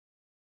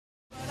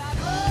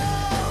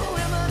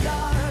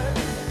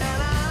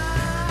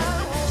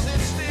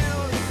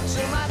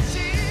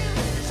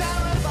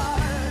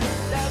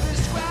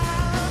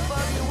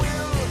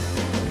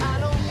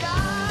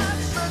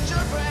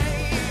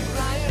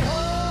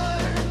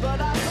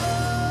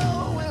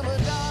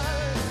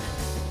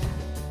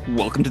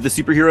Welcome to the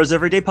Superheroes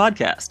Everyday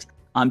podcast.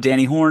 I'm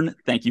Danny Horn.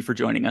 Thank you for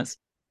joining us.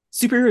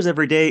 Superheroes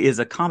Everyday is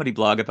a comedy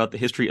blog about the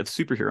history of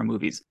superhero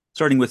movies,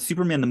 starting with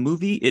Superman the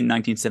movie in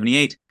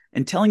 1978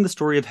 and telling the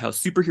story of how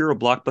superhero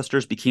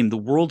blockbusters became the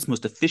world's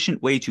most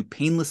efficient way to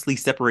painlessly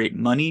separate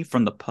money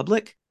from the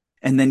public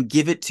and then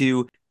give it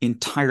to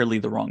entirely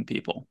the wrong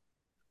people.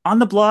 On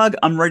the blog,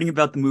 I'm writing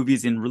about the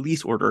movies in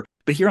release order,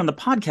 but here on the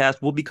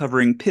podcast, we'll be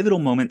covering pivotal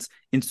moments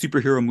in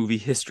superhero movie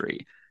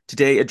history.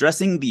 Today,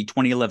 addressing the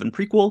 2011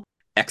 prequel,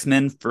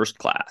 X-Men First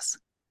Class.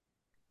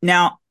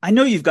 Now, I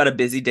know you've got a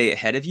busy day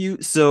ahead of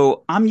you,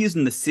 so I'm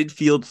using the Sid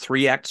Field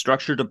 3-act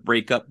structure to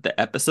break up the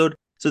episode.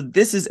 So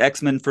this is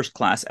X-Men First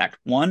Class Act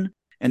 1,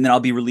 and then I'll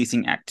be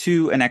releasing Act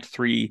 2 and Act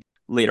 3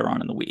 later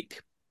on in the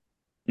week.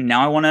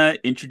 Now I want to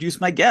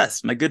introduce my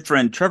guest, my good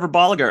friend Trevor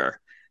Bolliger.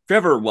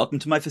 Trevor, welcome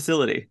to my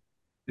facility.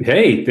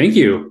 Hey, thank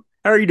you.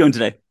 How are you doing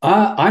today?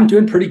 I'm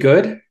doing pretty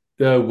good.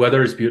 The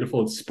weather is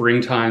beautiful. It's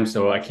springtime,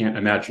 so I can't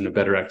imagine a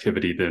better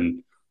activity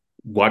than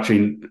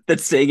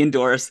That's staying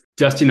indoors.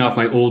 dusting off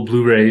my old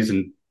Blu-rays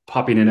and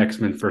popping in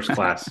X-Men First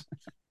Class.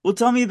 Well,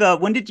 tell me about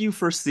when did you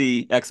first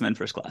see X-Men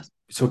First Class?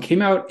 So it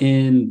came out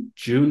in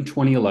June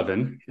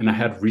 2011, and I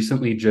had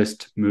recently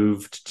just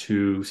moved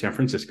to San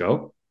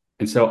Francisco.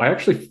 And so I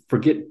actually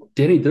forget,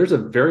 Danny, there's a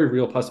very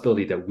real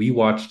possibility that we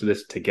watched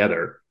this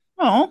together.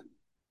 Oh,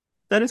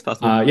 that is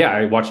possible. Yeah,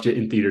 I watched it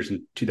in theaters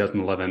in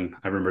 2011.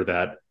 I remember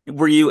that.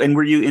 Were you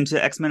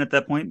into X-Men at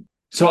that point?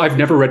 So I've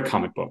never read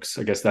comic books.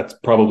 I guess that's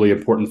probably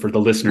important for the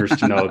listeners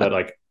to know that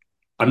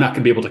I'm not going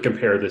to be able to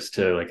compare this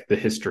to the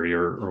history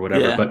or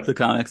whatever. Yeah, but the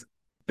comics.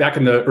 Back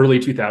in the early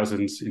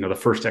 2000s, the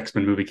first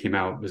X-Men movie came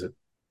out.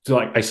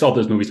 I saw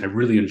those movies. I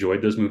really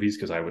enjoyed those movies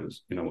because I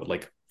was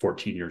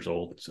 14 years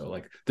old.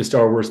 So the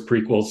Star Wars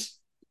prequels,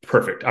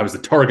 perfect. I was the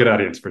target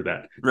audience for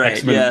that. Right.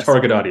 X-Men yes.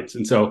 Target audience.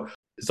 And so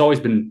it's always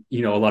been, a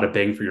lot of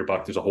bang for your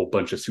buck. There's a whole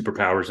bunch of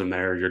superpowers in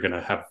there. You're going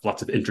to have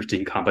lots of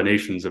interesting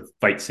combinations of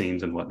fight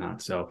scenes and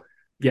whatnot. So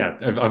yeah,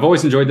 I've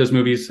always enjoyed those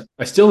movies.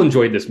 I still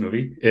enjoyed this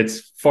movie.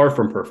 It's far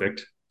from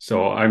perfect.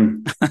 So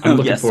I'm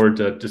looking Yes. forward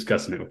to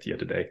discussing it with you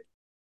today.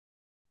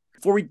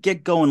 Before we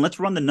get going, let's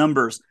run the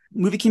numbers. The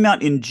movie came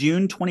out in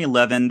June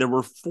 2011. There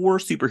were 4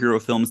 superhero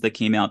films that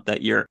came out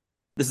that year.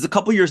 This is a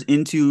couple years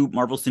into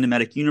Marvel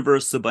Cinematic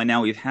Universe, so by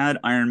now we've had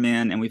Iron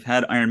Man and we've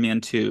had Iron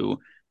Man 2.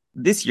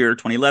 This year,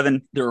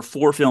 2011, there are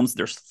 4 films.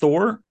 There's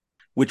Thor,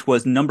 which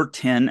was number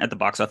 10 at the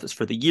box office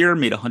for the year,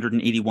 made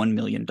 $181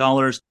 million.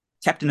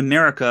 Captain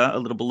America, a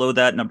little below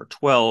that, number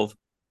 12,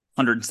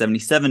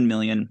 $177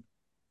 million.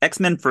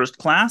 X-Men First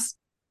Class,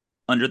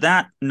 under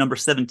that, number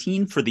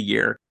 17 for the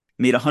year,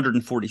 made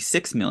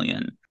 $146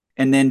 million.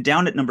 And then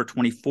down at number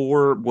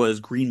 24 was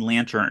Green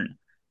Lantern,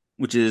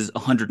 which is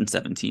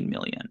 $117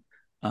 million,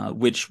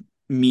 which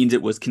means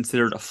it was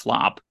considered a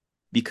flop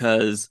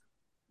because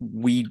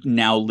we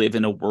now live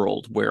in a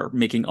world where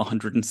making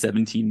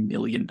 $117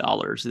 million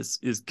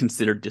is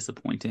considered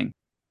disappointing.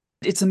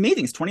 It's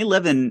amazing. It's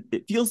 2011.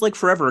 It feels like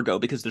forever ago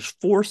because there's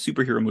 4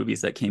 superhero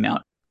movies that came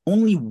out.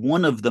 Only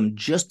one of them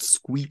just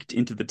squeaked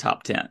into the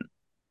top 10.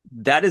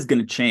 That is going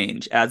to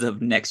change as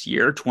of next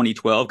year,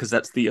 2012, because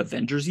that's the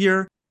Avengers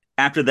year.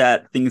 After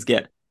that, things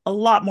get a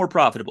lot more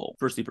profitable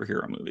for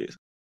superhero movies.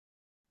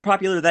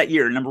 Popular that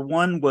year, number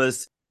 1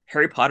 was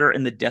Harry Potter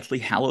and the Deathly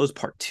Hallows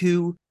Part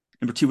 2.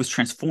 Number 2 was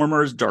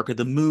Transformers, Dark of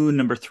the Moon.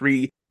 Number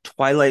 3,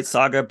 Twilight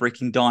Saga,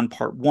 Breaking Dawn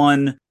Part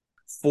 1.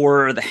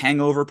 4, The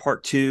Hangover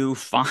Part 2.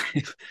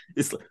 5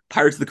 is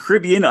Pirates of the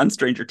Caribbean on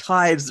Stranger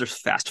Tides. There's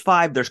Fast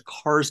 5. There's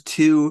Cars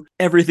 2.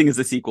 Everything is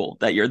a sequel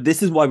that year.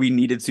 This is why we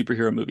needed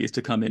superhero movies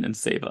to come in and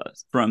save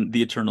us from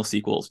the eternal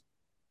sequels.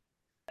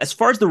 As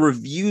far as the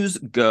reviews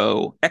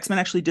go, X-Men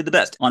actually did the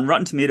best. On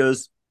Rotten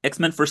Tomatoes,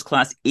 X-Men First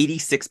Class,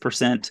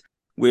 86%,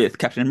 with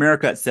Captain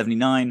America at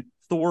 79%,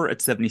 Thor at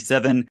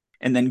 77%,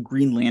 and then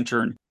Green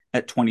Lantern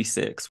at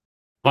 26%.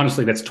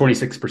 Honestly, that's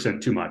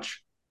 26% too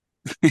much.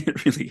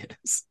 It really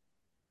is.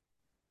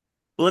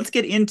 Well, let's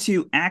get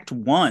into Act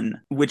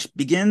 1, which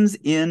begins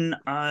in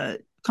a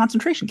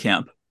concentration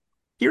camp.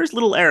 Here's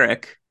little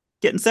Erik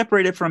getting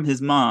separated from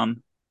his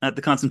mom at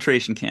the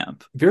concentration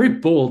camp. Very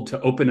bold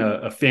to open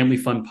a family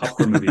fun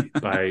popcorn movie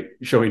by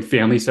showing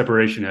family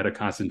separation at a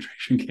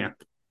concentration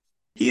camp.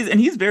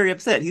 He's very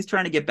upset. He's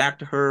trying to get back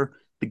to her.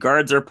 The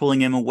guards are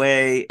pulling him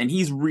away, and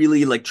he's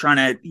really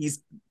he's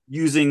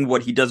using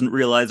what he doesn't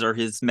realize are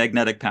his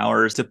magnetic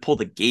powers to pull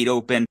the gate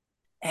open.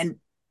 And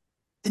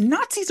the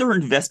Nazis are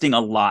investing a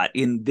lot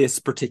in this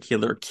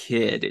particular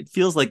kid. It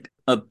feels like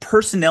a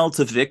personnel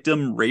to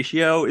victim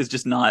ratio is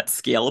just not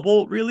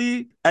scalable,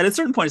 really. At a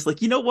certain point, it's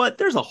like, you know what?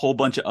 There's a whole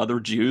bunch of other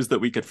Jews that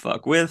we could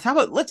fuck with. How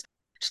about let's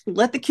just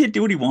let the kid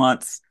do what he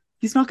wants.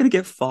 He's not going to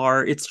get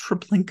far. It's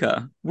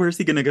Treblinka. Where's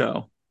he going to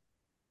go?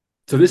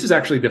 So this is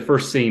actually the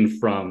first scene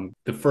from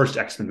the first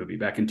X-Men movie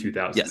back in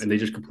 2000. Yes. And they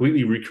just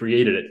completely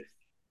recreated it.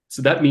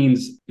 So that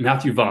means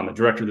Matthew Vaughn, the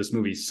director of this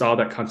movie, saw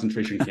that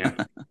concentration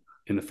camp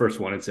in the first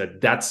one and said,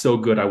 that's so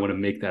good, I want to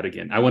make that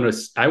again. I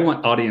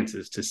want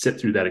audiences to sit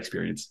through that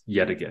experience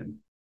yet again.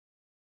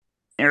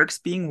 Erik's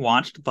being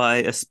watched by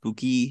a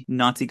spooky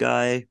Nazi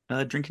guy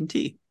drinking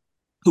tea.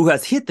 who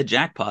has hit the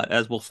jackpot,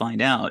 as we'll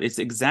find out. It's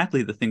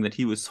exactly the thing that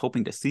he was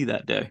hoping to see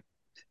that day.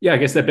 Yeah, I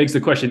guess that begs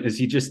the question: is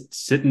he just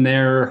sitting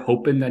there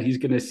hoping that he's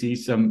going to see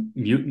some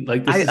mutant?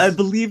 Like this I is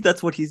believe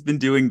that's what he's been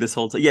doing this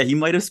whole time. Yeah, he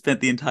might have spent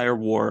the entire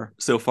war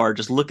so far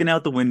just looking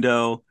out the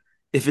window.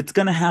 If it's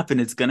going to happen,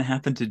 it's going to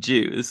happen to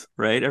Jews,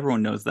 right?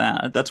 Everyone knows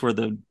that. That's where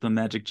the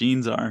magic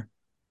genes are.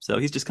 So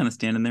he's just kind of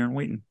standing there and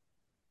waiting.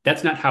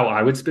 that's not how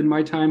I would spend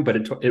my time, but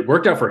it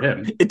worked out for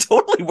him. It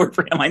totally worked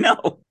for him, I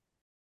know.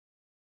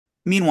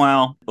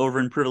 Meanwhile, over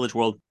in Privilege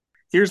World,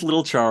 here's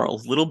little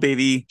Charles, little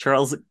baby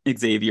Charles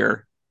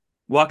Xavier,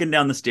 walking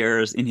down the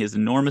stairs in his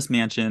enormous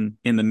mansion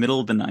in the middle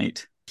of the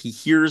night. He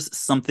hears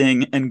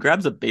something and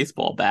grabs a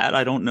baseball bat.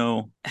 I don't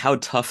know how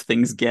tough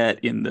things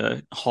get in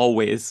the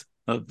hallways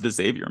of the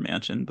Xavier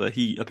mansion, but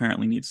he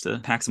apparently needs to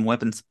pack some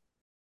weapons.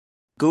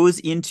 Goes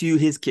into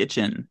his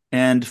kitchen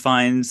and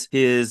finds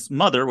his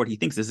mother, what he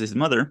thinks is his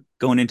mother,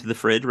 going into the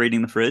fridge,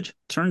 raiding the fridge.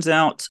 Turns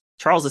out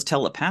Charles is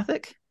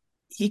telepathic.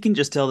 He can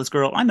just tell this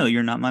girl, I know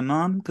you're not my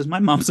mom, because my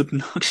mom's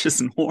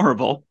obnoxious and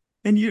horrible,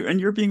 and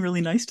you're being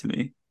really nice to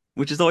me,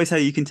 which is always how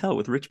you can tell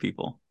with rich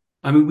people.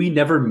 I mean, we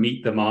never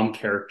meet the mom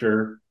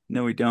character.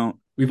 No, we don't.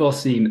 We've all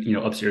seen,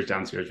 upstairs,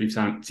 downstairs. We've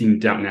seen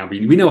Downton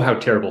Abbey. We know how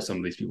terrible some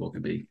of these people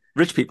can be.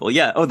 Rich people,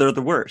 yeah. Oh, they're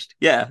the worst.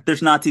 Yeah,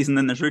 there's Nazis and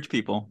then there's rich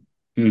people.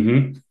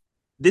 Mm-hmm.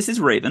 This is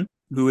Raven,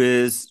 who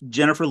is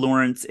Jennifer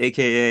Lawrence,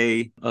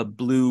 aka a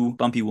blue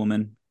bumpy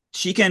woman.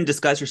 She can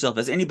disguise herself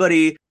as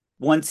anybody.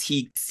 Once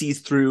he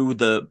sees through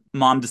the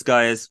mom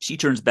disguise, she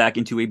turns back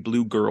into a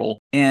blue girl,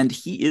 and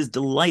he is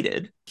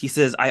delighted. He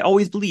says, I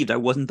always believed I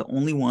wasn't the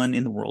only one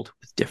in the world who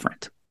was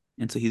different.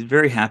 And so he's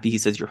very happy. He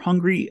says, you're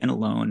hungry and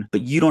alone,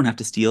 but you don't have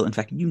to steal. In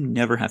fact, you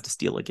never have to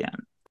steal again.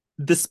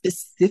 The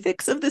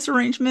specifics of this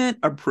arrangement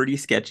are pretty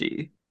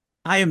sketchy.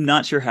 I am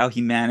not sure how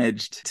he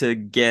managed to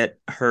get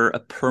her a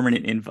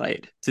permanent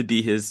invite to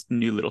be his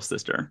new little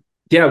sister.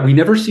 Yeah, we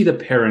never see the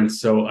parents,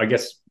 so I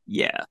guess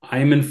yeah,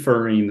 I'm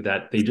inferring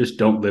that they just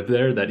don't live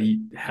there, that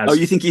he has... Oh,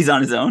 you think he's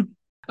on his own?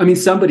 I mean,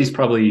 somebody's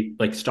probably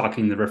like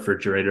stocking the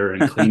refrigerator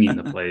and cleaning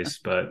the place,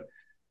 but...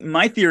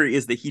 My theory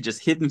is that he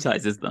just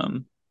hypnotizes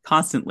them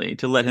constantly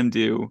to let him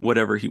do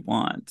whatever he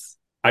wants.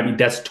 I mean,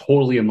 that's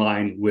totally in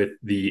line with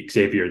the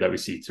Xavier that we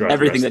see throughout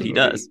everything that he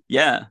does.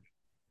 Yeah.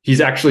 He's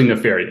actually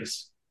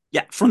nefarious.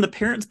 Yeah, from the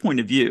parents'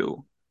 point of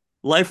view,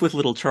 Life with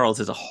Little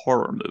Charles is a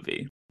horror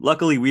movie.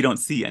 Luckily, we don't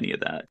see any of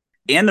that.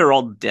 And they're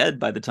all dead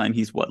by the time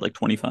he's, like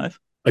 25?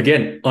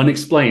 Again,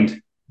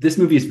 unexplained. This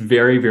movie is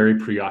very, very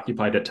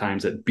preoccupied at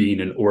times at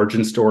being an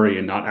origin story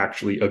and not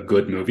actually a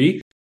good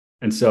movie.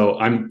 And so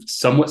I'm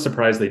somewhat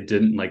surprised they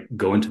didn't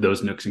go into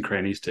those nooks and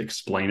crannies to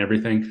explain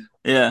everything.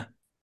 Yeah.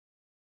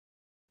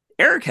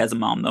 Erik has a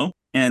mom, though,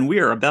 and we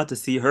are about to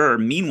see her.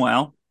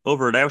 Meanwhile,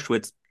 over at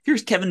Auschwitz,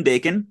 here's Kevin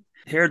Bacon,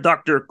 Herr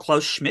Dr.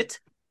 Klaus Schmidt,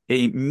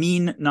 a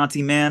mean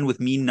Nazi man with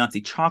mean Nazi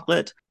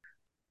chocolate,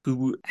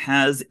 who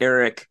has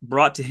Erik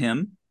brought to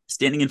him,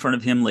 standing in front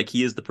of him like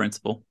he is the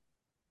principal.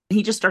 And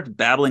he just starts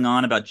babbling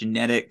on about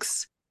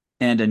genetics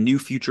and a new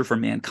future for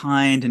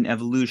mankind and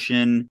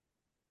evolution.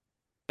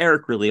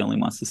 Erik really only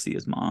wants to see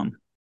his mom.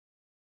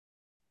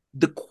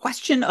 The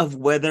question of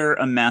whether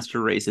a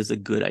master race is a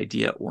good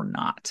idea or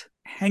not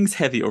hangs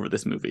heavy over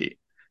this movie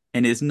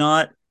and is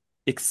not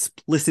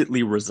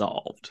explicitly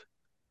resolved.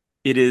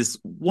 It is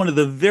one of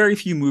the very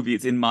few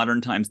movies in modern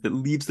times that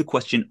leaves the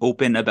question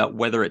open about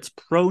whether it's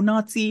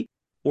pro-Nazi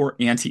or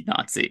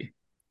anti-Nazi.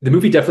 The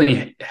movie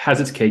definitely has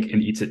its cake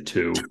and eats it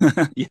too.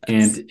 Yes.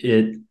 And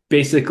it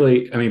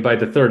basically, I mean, by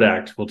the third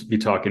act, we'll be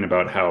talking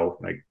about how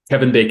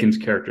Kevin Bacon's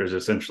character is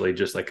essentially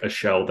just like a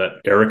shell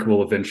that Erik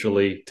will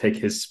eventually take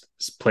his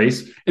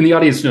place. And the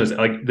audience knows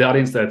that. The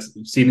audience that's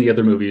seen the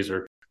other movies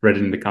or read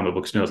it in the comic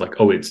books knows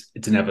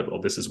it's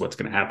inevitable. This is what's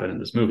going to happen in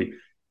this movie.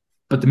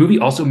 But the movie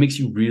also makes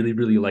you really,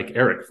 really like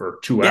Erik for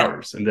 2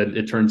 hours. And then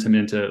it turns him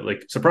into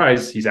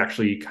surprise, he's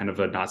actually kind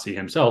of a Nazi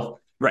himself.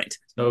 Right.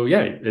 So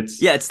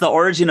it's the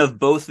origin of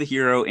both the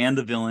hero and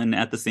the villain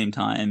at the same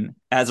time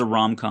as a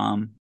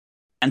rom-com.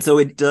 And so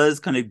it does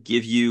kind of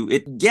give you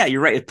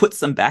you're right. It puts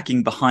some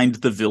backing behind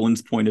the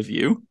villain's point of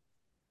view,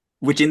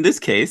 which in this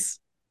case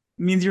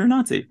means you're a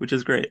Nazi, which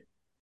is great.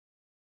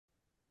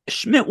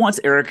 Schmidt wants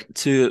Erik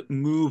to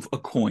move a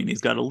coin.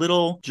 He's got a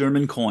little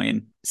German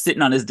coin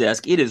sitting on his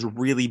desk. It is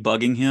really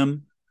bugging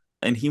him,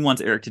 and he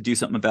wants Erik to do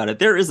something about it.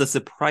 There is a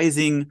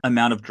surprising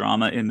amount of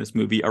drama in this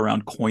movie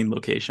around coin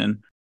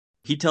location.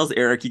 He tells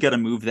Erik, you got to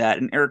move that,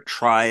 and Erik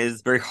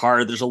tries very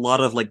hard. There's a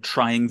lot of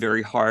trying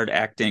very hard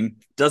acting.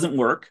 Doesn't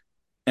work.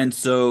 And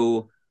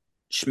so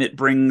Schmidt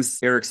brings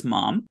Erik's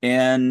mom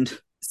and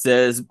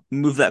says,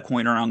 move that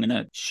coin or I'm going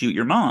to shoot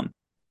your mom.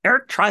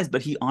 Erik tries,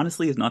 but he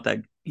honestly is not that...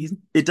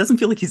 it doesn't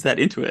feel like he's that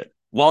into it.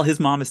 While his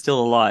mom is still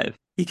alive,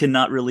 he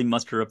cannot really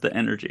muster up the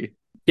energy.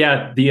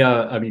 Yeah, he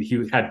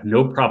had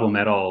no problem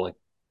at all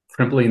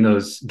crimpling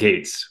those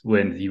gates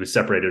when he was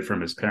separated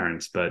from his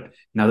parents. But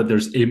now that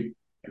there's a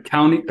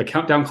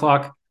countdown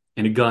clock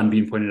and a gun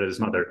being pointed at his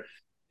mother,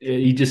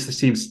 he just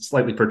seems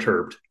slightly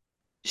perturbed.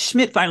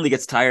 Schmidt finally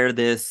gets tired of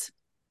this,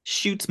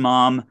 shoots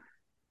mom,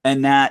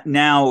 And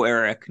now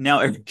Erik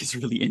is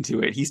really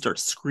into it. He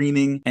starts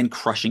screaming and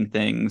crushing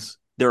things.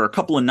 There are a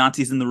couple of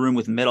Nazis in the room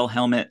with metal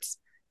helmets,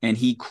 and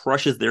he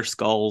crushes their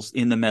skulls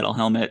in the metal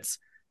helmets.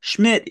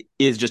 Schmidt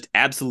is just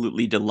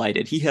absolutely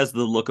delighted. He has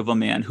the look of a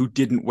man who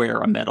didn't wear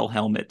a metal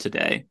helmet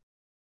today.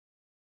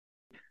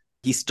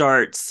 He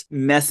starts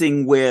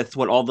messing with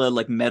what all the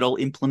like metal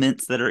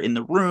implements that are in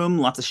the room,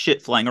 lots of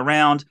shit flying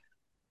around.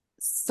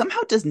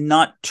 Somehow does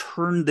not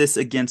turn this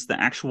against the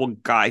actual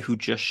guy who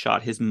just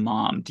shot his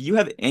mom. Do you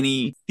have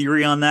any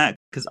theory on that?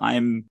 Because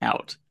I'm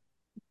out.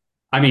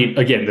 I mean,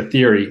 again, the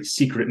theory,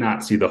 secret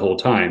Nazi the whole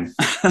time.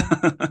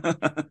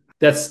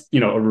 That's, a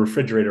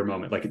refrigerator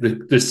moment. Like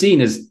the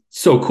scene is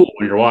so cool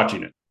when you're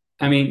watching it.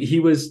 I mean, he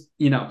was,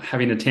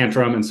 having a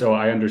tantrum. And so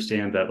I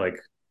understand that, like,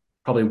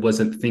 probably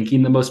wasn't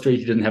thinking the most straight.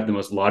 He didn't have the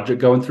most logic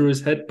going through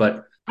his head,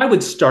 but I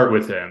would start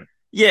with him.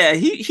 Yeah,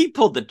 he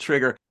pulled the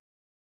trigger.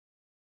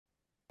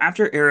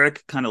 After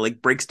Erik kind of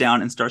like breaks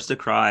down and starts to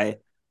cry,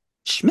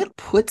 Schmidt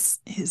puts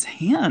his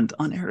hand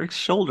on Erik's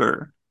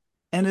shoulder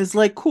and is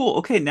like, cool,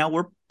 okay, now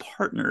we're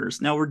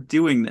partners. Now we're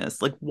doing this.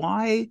 Like,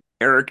 why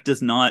Erik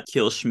does not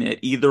kill Schmidt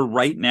either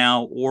right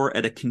now or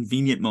at a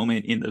convenient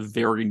moment in the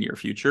very near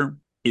future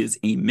is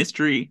a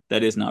mystery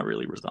that is not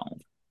really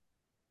resolved.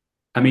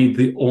 I mean,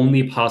 the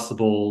only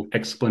possible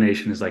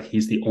explanation is like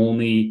he's the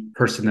only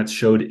person that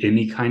showed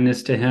any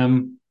kindness to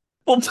him.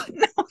 Well, but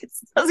no, it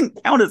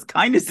doesn't count as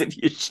kindness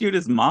if you shoot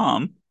his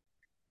mom.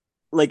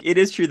 Like, it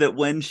is true that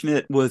when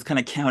Schmidt was kind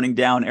of counting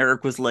down,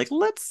 Erik was like,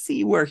 let's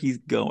see where he's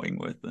going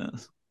with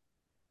this.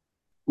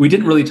 We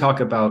didn't really talk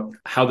about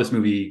how this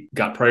movie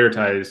got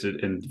prioritized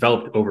and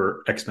developed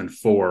over X-Men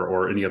 4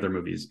 or any other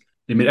movies.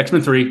 They made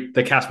X-Men 3.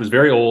 The cast was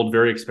very old,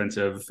 very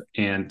expensive,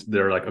 and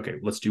they're like, okay,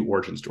 let's do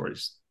origin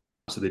stories.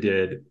 So they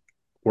did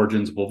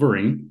Origins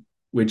Wolverine,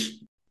 which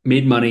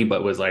made money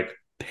but was like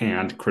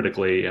panned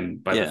critically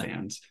and by the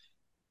fans.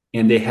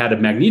 And they had a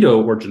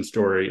Magneto origin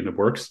story in the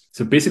works.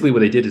 So basically what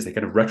they did is they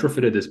kind of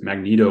retrofitted this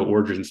Magneto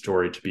origin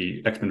story to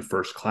be X-Men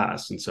First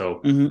Class. And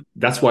so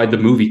that's why the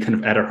movie kind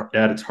of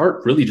at its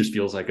heart really just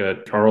feels like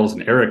a Charles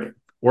and Erik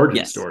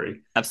origin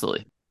story.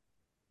 Absolutely.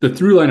 The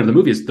through line of the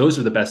movie is those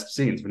are the best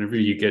scenes. Whenever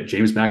you get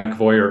James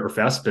McAvoy or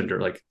Fassbender,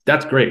 like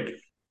that's great.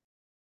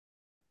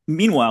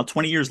 Meanwhile,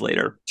 20 years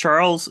later,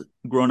 Charles,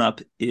 grown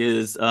up,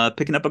 is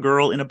picking up a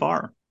girl in a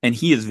bar. And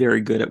he is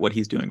very good at what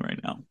he's doing right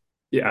now.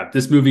 Yeah,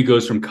 this movie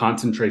goes from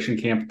concentration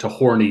camp to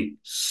horny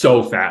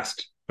so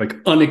fast, like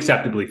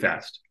unacceptably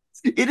fast.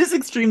 It is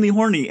extremely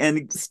horny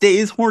and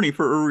stays horny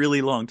for a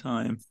really long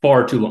time.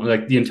 Far too long,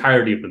 like the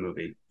entirety of the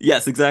movie.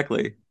 Yes,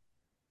 exactly.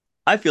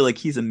 I feel like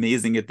he's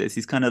amazing at this.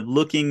 He's kind of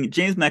looking.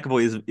 James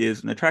McAvoy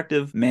is an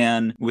attractive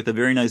man with a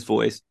very nice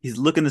voice. He's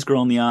looking this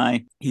girl in the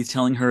eye. He's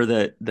telling her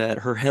that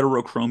her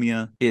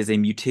heterochromia is a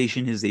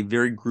mutation, is a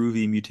very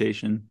groovy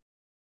mutation.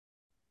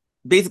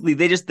 Basically,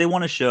 they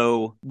want to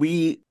show,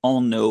 we all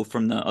know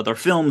from the other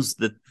films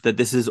that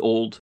this is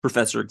old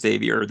Professor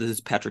Xavier, this is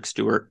Patrick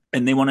Stewart,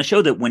 and they want to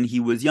show that when he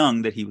was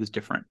young, that he was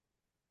different.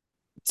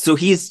 So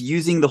he's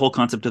using the whole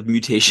concept of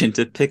mutation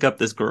to pick up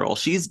this girl.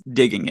 She's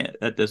digging it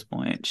at this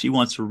point. She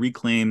wants to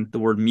reclaim the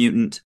word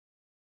mutant.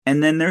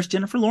 And then there's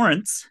Jennifer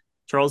Lawrence,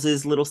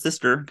 Charles's little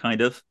sister,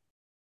 kind of.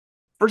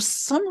 For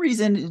some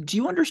reason, do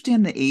you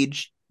understand the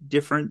age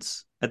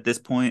difference at this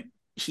point?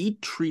 He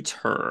treats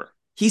her.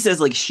 He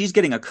says, like, she's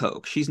getting a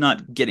Coke. She's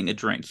not getting a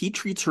drink. He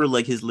treats her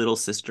like his little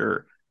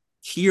sister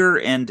here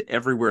and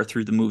everywhere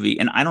through the movie.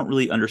 And I don't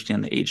really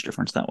understand the age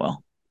difference that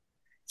well.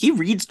 He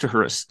reads to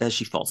her as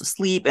she falls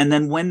asleep. And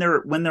then when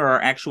there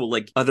are actual,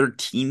 like, other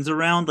teens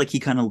around, like, he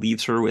kind of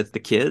leaves her with the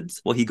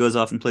kids while he goes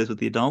off and plays with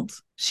the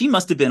adults. She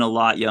must have been a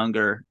lot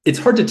younger. It's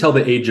hard to tell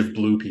the age of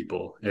blue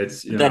people.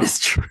 That is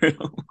true.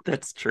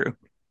 That's true.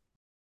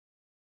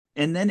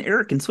 And then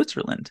Erik in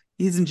Switzerland.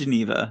 He's in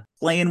Geneva,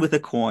 playing with a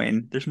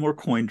coin. There's more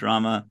coin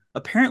drama.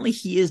 Apparently,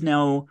 he is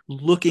now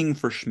looking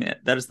for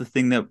Schmidt. That is the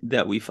thing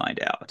that we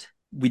find out.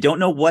 We don't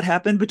know what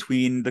happened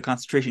between the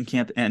concentration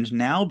camp and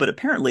now, but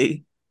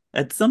apparently,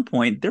 at some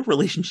point, their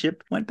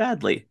relationship went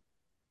badly.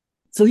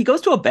 So he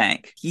goes to a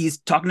bank. He's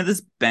talking to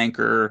this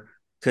banker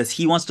because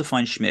he wants to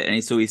find Schmidt.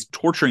 And so he's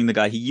torturing the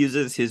guy. He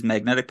uses his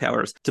magnetic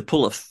powers to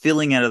pull a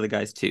filling out of the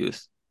guy's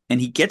tooth. And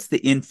he gets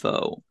the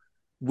info,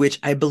 which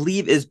I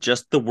believe is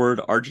just the word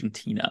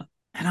Argentina.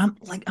 And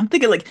I'm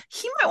thinking, like,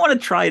 he might want to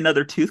try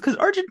another tooth because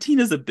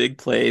Argentina's a big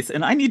place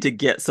and I need to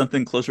get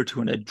something closer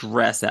to an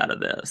address out of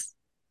this.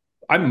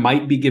 I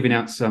might be giving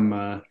out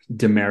some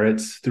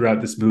demerits throughout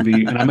this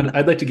movie. And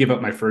I'd like to give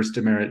up my first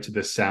demerit to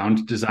the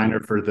sound designer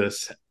for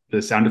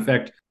the sound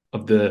effect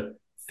of the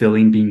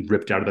filling being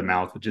ripped out of the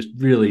mouth. It just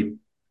really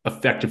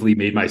effectively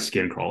made my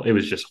skin crawl. It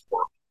was just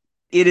horrible.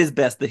 It is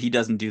best that he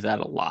doesn't do that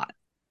a lot.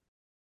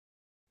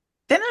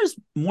 Then there's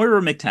Moira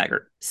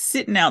McTaggart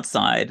sitting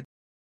outside.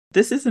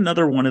 This is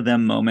another one of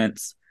them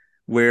moments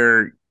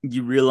where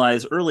you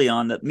realize early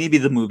on that maybe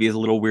the movie is a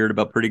little weird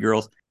about pretty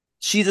girls.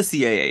 She's a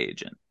CIA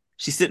agent.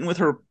 She's sitting with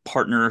her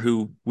partner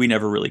who we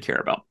never really care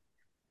about.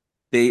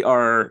 They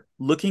are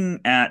looking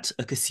at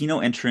a casino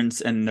entrance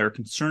and they're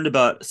concerned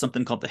about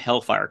something called the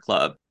Hellfire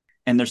Club.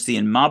 and they're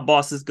seeing mob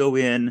bosses go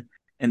in,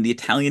 and the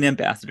Italian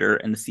ambassador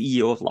and the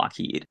CEO of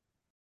Lockheed.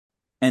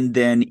 And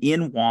then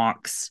in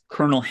walks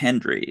Colonel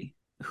Hendry,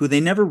 who they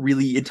never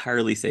really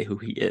entirely say who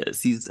he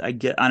is. I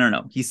don't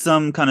know. He's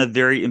some kind of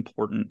very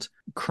important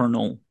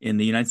colonel in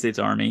the United States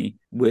Army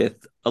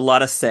with a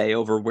lot of say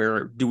over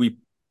where do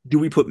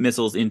we put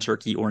missiles in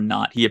Turkey or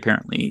not. He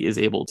apparently is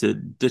able to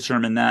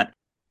determine that.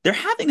 They're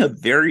having a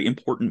very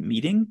important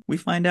meeting, we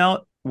find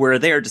out, where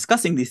they are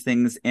discussing these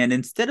things. And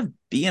instead of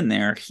being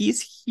there,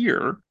 he's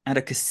here at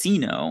a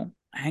casino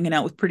hanging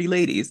out with pretty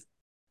ladies.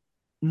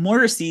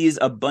 Moira sees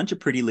a bunch of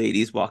pretty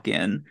ladies walk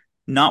in,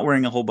 not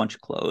wearing a whole bunch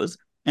of clothes.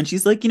 And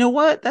she's like, you know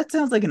what? That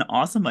sounds like an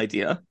awesome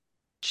idea.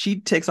 She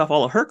takes off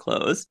all of her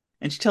clothes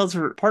and she tells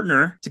her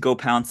partner to go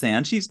pound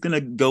sand. She's going to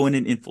go in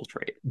and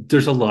infiltrate.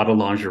 There's a lot of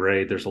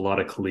lingerie. There's a lot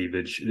of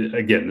cleavage.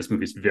 Again, this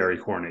movie is very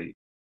horny.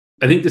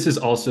 I think this is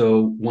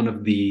also one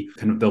of the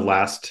kind of the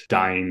last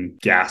dying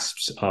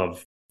gasps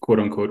of quote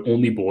unquote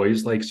only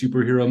boys like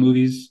superhero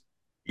movies.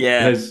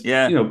 Yeah. Because,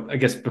 I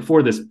guess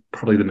before this,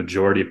 probably the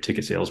majority of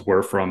ticket sales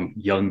were from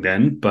young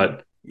men,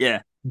 but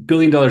yeah. $1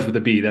 billion with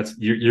a B,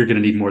 you're going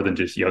to need more than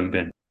just young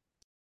men.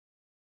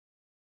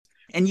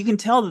 And you can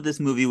tell that this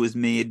movie was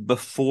made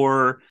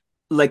before,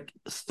 like,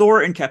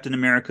 Thor and Captain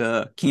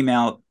America came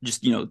out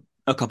just,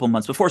 a couple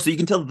months before. So you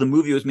can tell that the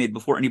movie was made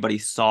before anybody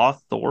saw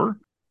Thor,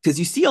 because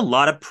you see a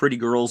lot of pretty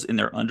girls in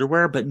their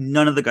underwear, but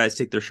none of the guys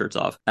take their shirts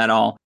off at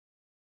all.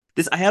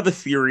 I have a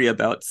theory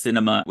about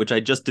cinema, which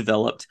I just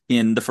developed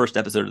in the first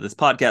episode of this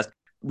podcast,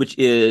 which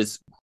is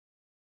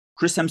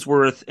Chris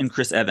Hemsworth and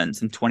Chris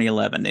Evans in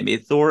 2011. They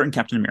made Thor and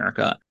Captain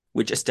America,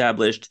 which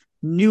established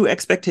new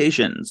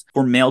expectations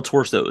for male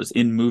torsos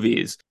in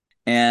movies.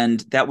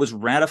 And that was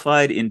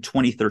ratified in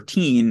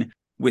 2013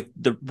 with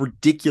the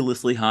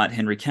ridiculously hot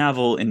Henry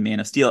Cavill in Man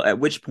of Steel, at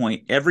which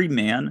point every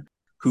man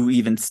who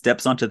even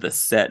steps onto the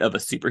set of a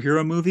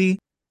superhero movie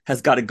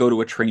has got to go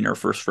to a trainer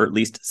first for at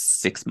least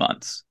 6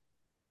 months.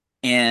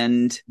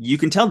 And you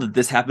can tell that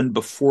this happened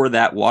before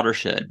that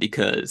watershed,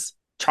 because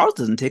Charles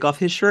doesn't take off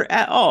his shirt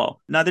at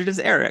all. Neither does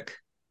Erik.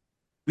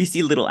 We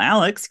see little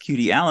Alex,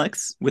 cutie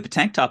Alex, with a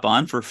tank top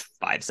on for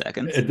 5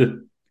 seconds. At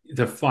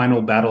the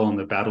final battle on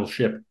the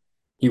battleship,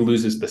 he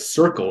loses the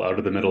circle out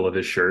of the middle of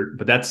his shirt,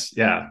 but that's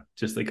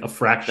just like a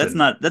fraction.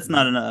 That's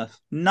not enough.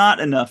 Not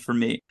enough for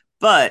me.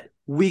 But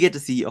we get to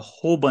see a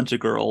whole bunch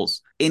of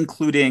girls,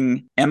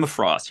 including Emma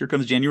Frost. Here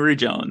comes January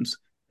Jones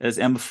as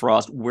Emma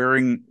Frost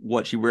wearing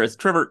what she wears.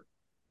 Trevor,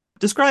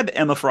 describe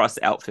Emma Frost's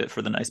outfit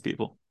for the nice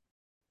people.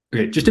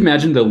 Okay, just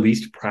imagine the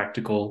least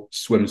practical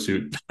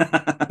swimsuit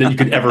that you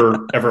could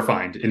ever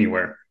find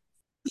anywhere.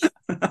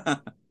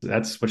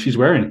 That's what she's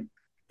wearing.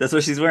 That's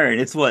what she's wearing.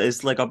 It's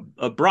like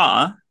a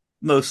bra,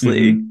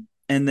 mostly. Mm-hmm.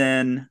 And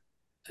then,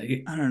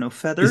 I don't know,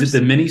 feathers? Is it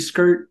the mini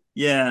skirt?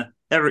 Yeah,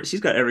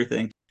 she's got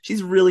everything.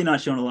 She's really not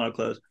showing a lot of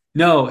clothes.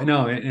 No,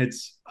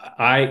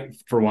 I,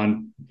 for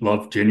one,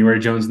 love January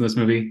Jones in this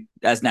movie.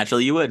 As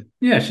naturally you would.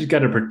 Yeah, she's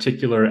got a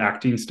particular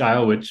acting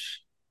style,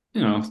 which,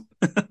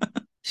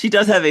 She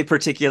does have a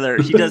particular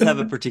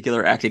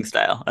acting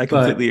style. I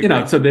completely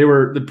agree. So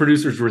the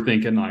producers were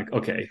thinking like,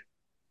 okay,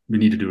 we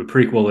need to do a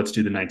prequel. Let's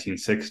do the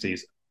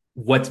 1960s.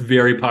 What's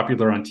very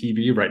popular on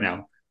TV right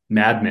now?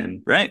 Mad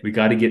Men. Right. We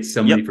got to get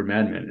somebody for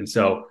Mad Men. And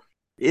so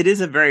it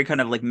is a very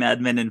kind of like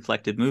Mad Men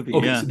inflected movie.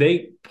 Okay, so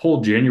they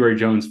pulled January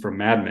Jones from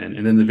Mad Men,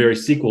 and then the very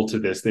sequel to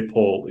this, they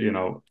pull,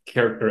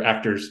 character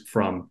actors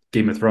from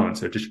Game of Thrones.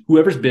 So just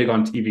whoever's big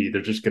on TV,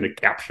 they're just going to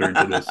capture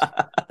into this.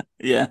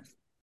 Yeah.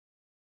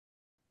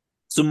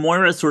 So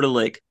Moira sort of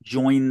like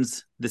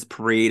joins this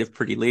parade of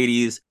pretty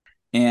ladies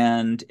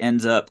and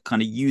ends up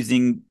kind of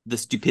using the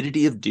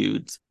stupidity of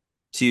dudes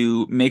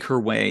to make her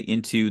way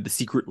into the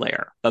secret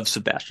lair of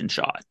Sebastian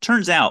Shaw. It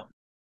turns out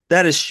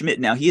that is Schmidt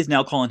now. He is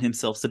now calling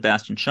himself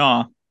Sebastian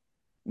Shaw.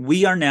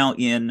 We are now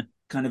in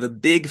kind of a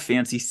big,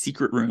 fancy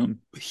secret room,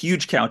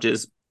 huge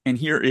couches. And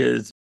here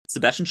is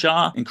Sebastian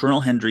Shaw and Colonel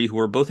Hendry, who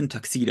are both in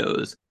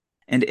tuxedos.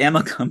 And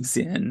Emma comes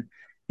in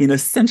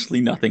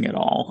essentially nothing at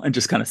all and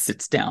just kind of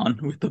sits down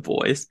with the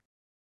boys.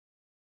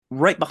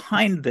 Right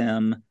behind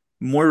them,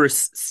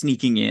 Moira's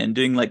sneaking in,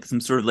 doing like some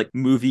sort of like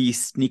movie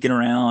sneaking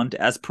around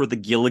as per the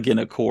Gilligan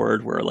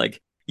Accord, where like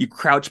you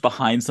crouch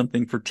behind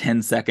something for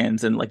 10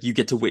 seconds and like you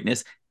get to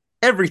witness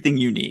everything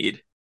you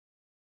need.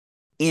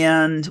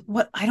 And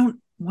what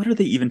are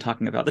they even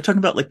talking about? They're talking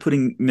about like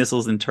putting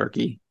missiles in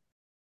Turkey.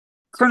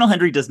 Colonel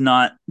Hendry does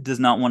not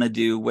want to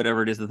do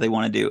whatever it is that they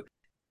want to do.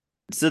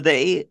 So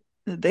they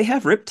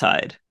have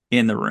Riptide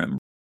in the room.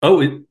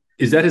 Oh,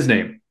 is that his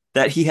name?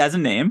 That he has a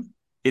name.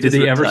 Did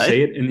they ever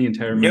say it in the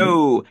entire movie?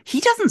 No, he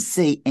doesn't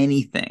say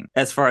anything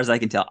as far as I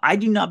can tell. I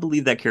do not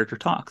believe that character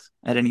talks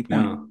at any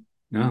point.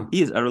 No.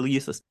 He is utterly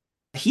useless.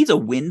 He's a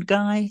wind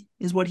guy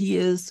is what he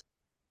is.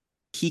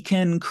 He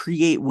can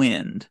create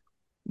wind,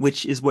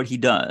 which is what he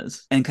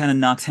does, and kind of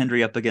knocks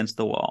Hendry up against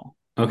the wall.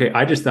 Okay,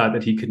 I just thought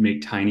that he could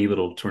make tiny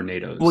little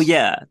tornadoes. Well,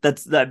 yeah,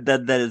 that's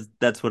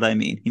what I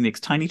mean. He makes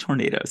tiny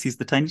tornadoes. He's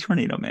the tiny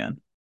tornado man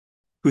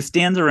who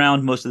stands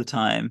around most of the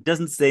time,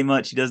 doesn't say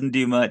much, he doesn't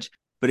do much.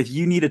 But if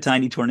you need a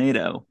tiny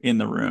tornado in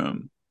the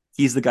room,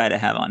 He's the guy to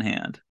have on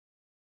hand.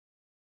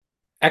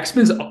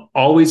 X-Men's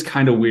always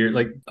kind of weird.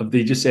 Like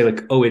they just say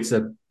like, oh, it's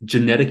a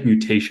genetic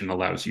mutation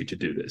allows you to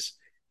do this.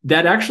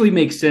 That actually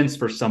makes sense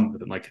for some of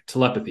them, like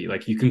telepathy.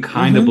 Like you can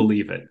kind of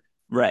believe it.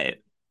 Right.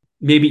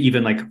 Maybe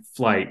even like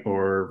flight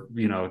or,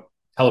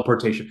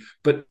 teleportation.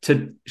 But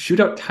to shoot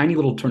out tiny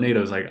little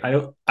tornadoes, like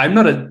I'm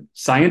not a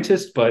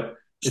scientist, but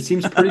it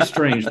seems pretty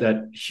strange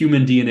that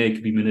human DNA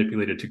could be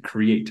manipulated to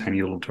create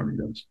tiny little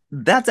tornadoes.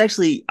 That's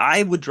actually,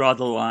 I would draw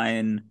the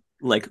line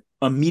like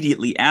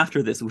immediately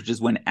after this, which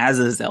is when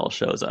Azazel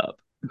shows up,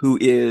 who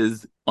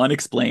is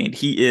unexplained.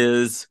 He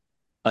is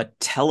a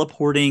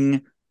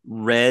teleporting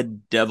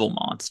red devil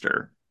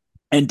monster.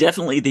 And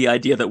definitely the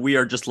idea that we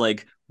are just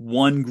like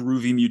one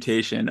groovy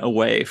mutation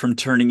away from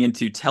turning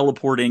into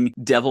teleporting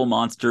devil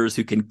monsters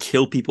who can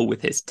kill people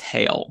with his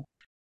tail.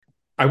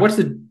 I watched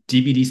the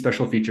DVD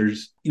special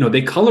features.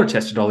 They color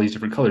tested all these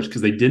different colors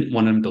because they didn't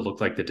want him to look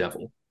like the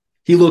devil.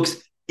 He looks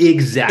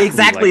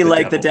exactly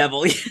like the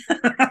devil.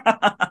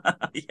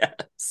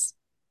 Yes.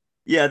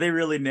 Yeah, they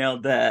really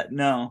nailed that.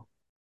 No.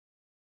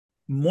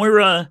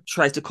 Moira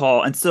tries to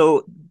call. And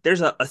so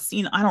there's a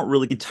scene, I don't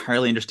really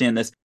entirely understand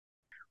this,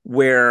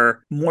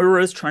 where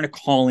Moira is trying to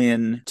call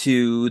in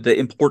to the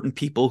important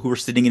people who are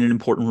sitting in an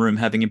important room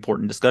having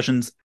important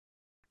discussions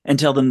and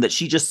tell them that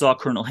she just saw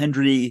Colonel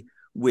Hendry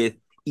with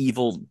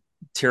evil,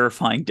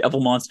 terrifying devil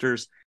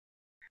monsters.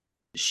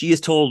 She is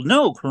told,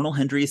 no, Colonel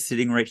Hendry is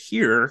sitting right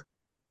here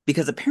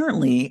because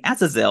apparently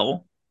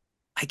Azazel,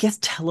 I guess,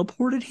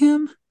 teleported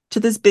him to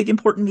this big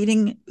important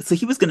meeting. So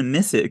he was going to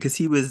miss it because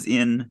he was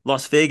in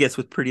Las Vegas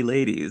with pretty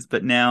ladies.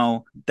 But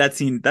now that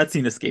scene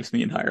escapes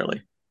me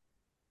entirely.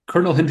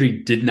 Colonel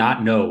Hendry did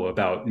not know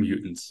about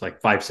mutants like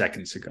 5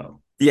 seconds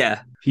ago.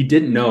 Yeah. He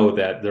didn't know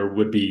that there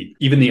would be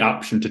even the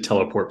option to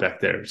teleport back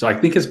there. So I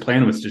think his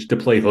plan was just to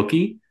play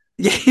hooky.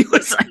 Yeah, he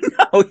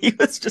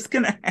was just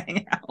going to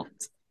hang out.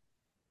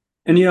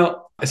 And,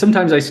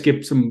 sometimes I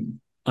skip some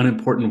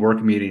unimportant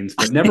work meetings,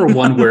 but never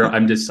one where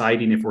I'm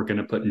deciding if we're going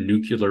to put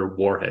nuclear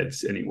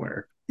warheads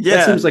anywhere. Yeah.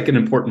 That seems like an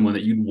important one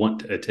that you'd want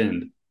to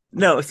attend.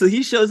 No, so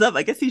he shows up.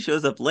 I guess he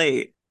shows up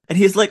late. And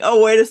he's like,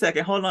 oh, wait a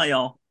second. Hold on,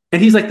 y'all.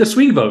 And he's like the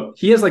swing vote.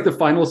 He has like the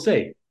final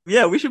say.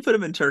 Yeah, we should put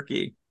him in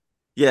Turkey.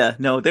 Yeah,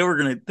 no, they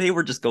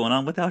were just going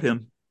on without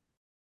him.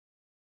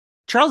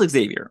 Charles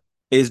Xavier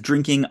is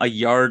drinking a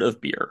yard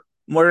of beer.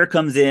 Moira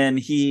comes in.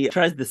 He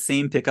tries the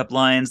same pickup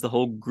lines, the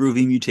whole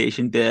groovy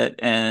mutation bit,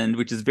 and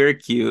which is very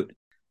cute.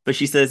 But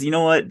she says, you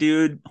know what,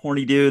 dude,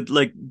 horny dude,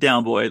 like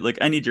down boy, like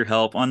I need your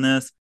help on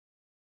this.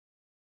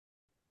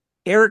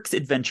 Erik's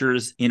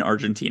adventures in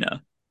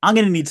Argentina. I'm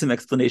going to need some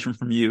explanation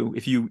from you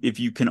if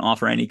you can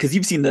offer any, because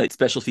you've seen the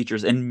special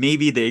features and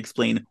maybe they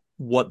explain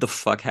what the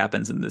fuck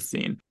happens in this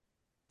scene.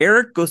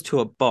 Erik goes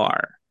to a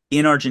bar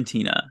in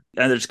Argentina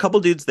and there's a couple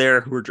dudes there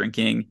who are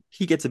drinking.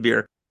 He gets a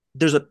beer.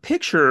 There's a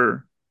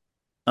picture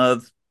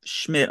of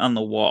Schmidt on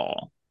the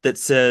wall that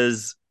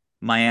says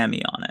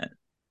Miami on it.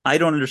 I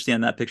don't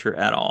understand that picture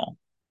at all.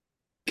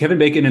 Kevin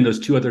Bacon and those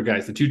two other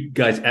guys, the two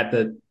guys at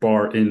the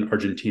bar in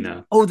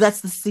Argentina. Oh,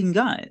 that's the same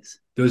guys.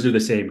 Those are the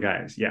same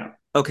guys. Yeah.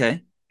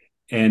 Okay.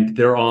 And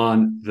they're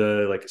on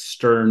the like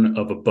stern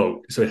of a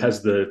boat. So it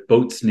has the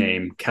boat's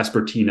name,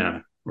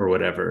 Caspertina or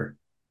whatever.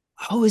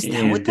 Oh, is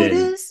that what that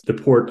is? The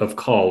port of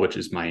call, which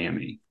is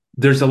Miami.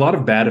 There's a lot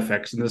of bad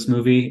effects in this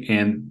movie,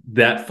 and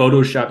that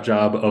Photoshop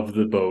job of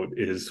the boat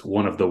is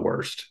one of the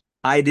worst.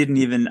 I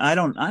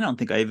don't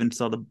think I even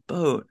saw the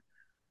boat.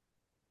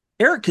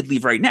 Erik could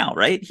leave right now,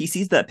 right? He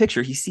sees that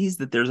picture. He sees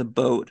that there's a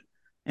boat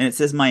and it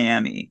says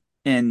Miami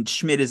and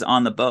Schmidt is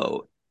on the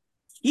boat.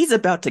 He's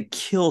about to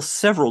kill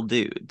several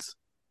dudes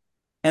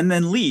and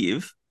then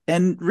leave.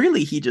 And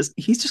really, he's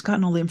just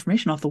gotten all the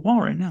information off the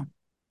wall right now.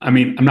 I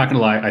mean, I'm not going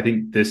to lie. I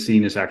think this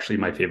scene is actually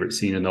my favorite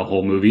scene in the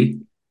whole movie.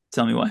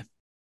 Tell me why.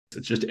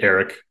 It's just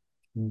Erik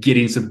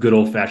getting some good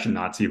old fashioned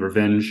Nazi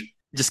revenge.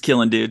 Just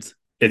killing dudes.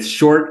 It's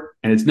short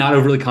and it's not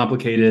overly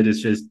complicated.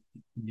 It's just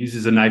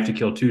uses a knife to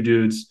kill two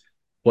dudes.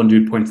 One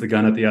dude points the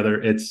gun at the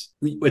other. It's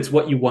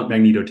what you want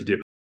Magneto to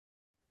do.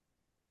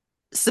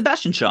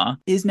 Sebastian Shaw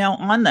is now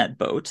on that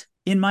boat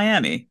in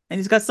Miami, and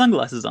he's got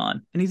sunglasses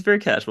on, and he's very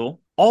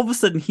casual. All of a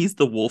sudden, he's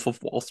the Wolf of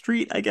Wall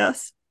Street, I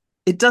guess.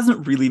 It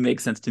doesn't really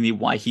make sense to me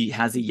why he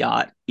has a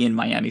yacht in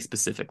Miami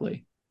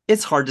specifically.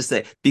 It's hard to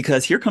say,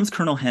 because here comes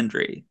Colonel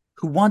Hendry,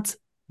 who wants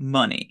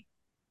money.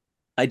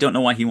 I don't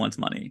know why he wants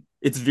money.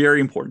 It's very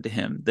important to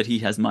him that he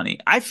has money.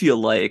 I feel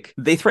like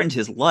they threatened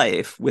his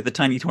life with a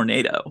tiny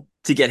tornado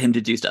to get him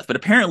to do stuff. But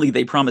apparently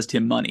they promised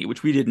him money,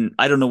 which we didn't.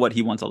 I don't know what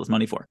he wants all this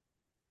money for.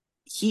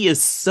 He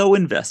is so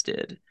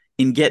invested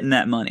in getting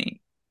that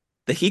money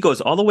that he goes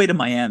all the way to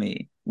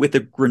Miami with a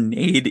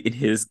grenade in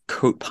his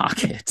coat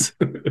pocket.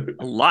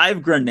 A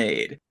live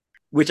grenade,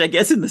 which I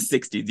guess in the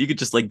 60s, you could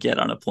just like get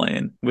on a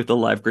plane with a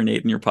live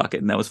grenade in your pocket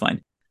and that was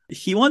fine.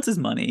 He wants his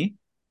money.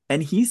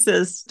 And he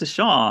says to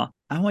Shaw,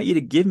 I want you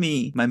to give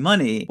me my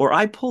money or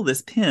I pull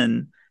this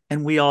pin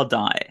and we all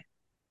die.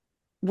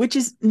 Which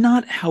is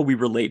not how we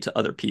relate to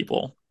other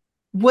people.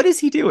 What is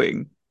he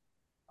doing?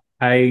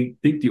 I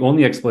think the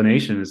only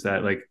explanation is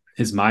that like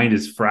his mind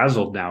is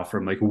frazzled now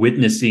from like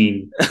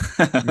witnessing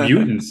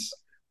mutants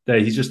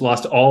that he's just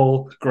lost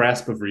all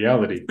grasp of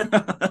reality.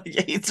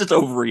 Yeah, he's just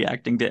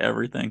overreacting to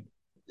everything.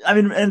 I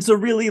mean, and so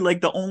really,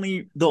 like the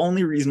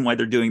only reason why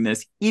they're doing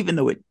this, even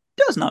though it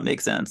does not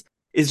make sense,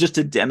 is just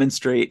to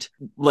demonstrate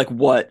like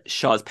what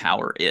Shaw's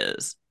power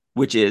is,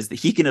 which is that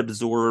he can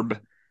absorb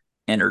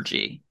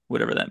energy,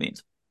 whatever that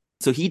means.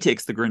 So he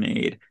takes the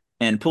grenade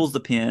and pulls the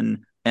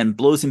pin and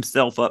blows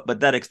himself up, but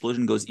that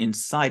explosion goes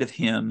inside of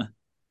him,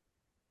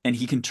 and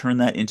he can turn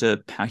that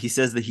into power. He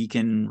says that he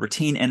can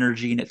retain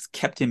energy and it's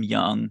kept him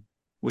young,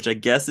 which I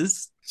guess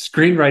is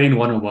Screenwriting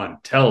 101.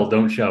 Tell,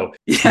 don't show.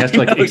 He yeah, has to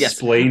like know, yes.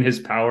 explain his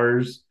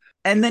powers.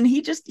 And then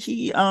he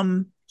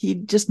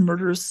just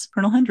murders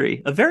Colonel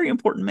Hendry, a very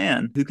important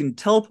man who can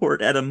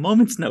teleport at a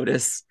moment's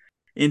notice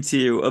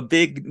into a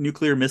big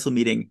nuclear missile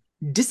meeting,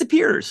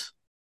 disappears,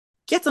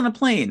 gets on a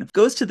plane,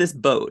 goes to this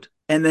boat,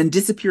 and then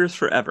disappears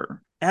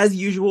forever. As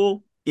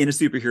usual in a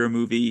superhero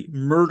movie,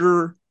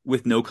 murder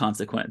with no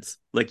consequence.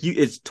 Like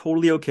it's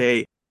totally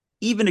okay,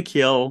 even to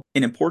kill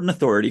an important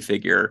authority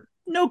figure,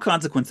 no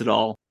consequence at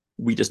all.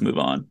 We just move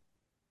on.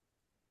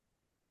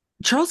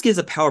 Charles gives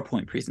a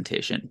PowerPoint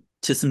presentation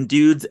to some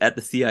dudes at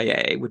the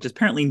CIA, which is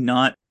apparently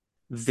not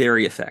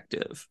very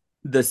effective.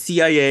 The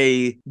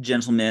CIA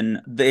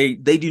gentlemen, they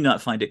do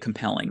not find it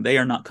compelling. They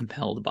are not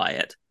compelled by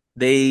it.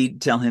 They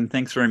tell him,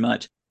 thanks very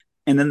much.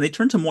 And then they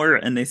turn to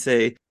Moira and they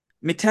say,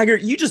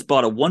 McTaggart, you just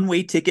bought a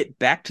one-way ticket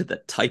back to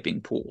the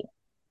typing pool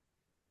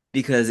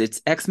because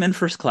it's X-Men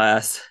First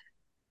Class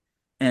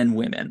and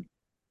women.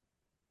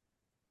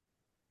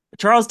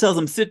 Charles tells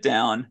him, sit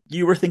down.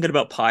 You were thinking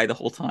about pie the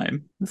whole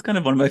time. It's kind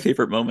of one of my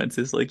favorite moments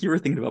is like, you were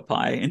thinking about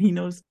pie. And he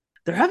knows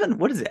they're having,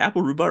 what is it,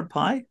 apple rhubarb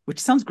pie? Which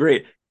sounds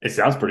great. It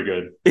sounds pretty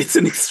good. It's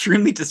an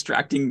extremely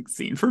distracting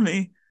scene for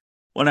me.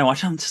 When I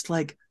watch it, I'm just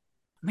like,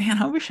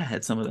 man, I wish I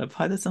had some of that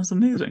pie. That sounds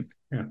amazing.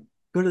 Yeah.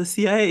 Go to the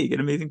CIA, get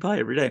amazing pie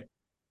every day.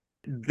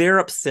 They're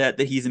upset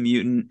that he's a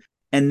mutant.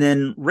 And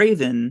then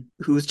Raven,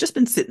 who's just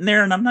been sitting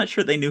there, and I'm not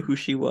sure they knew who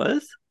she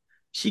was,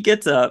 she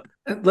gets up.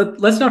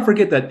 Let's not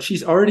forget that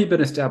she's already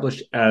been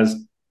established as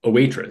a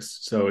waitress.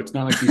 So it's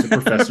not like she's a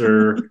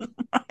professor.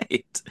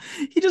 Right.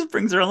 He just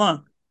brings her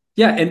along.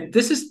 Yeah. And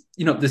this is,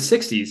 the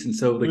 60s. And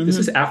so like this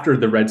is after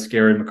the Red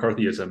Scare and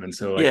McCarthyism. And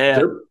so like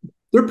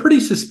they're pretty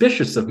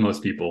suspicious of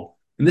most people.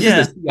 And this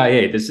is the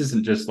CIA. This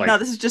isn't just like... No,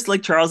 this is just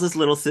like Charles's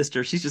little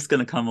sister. She's just going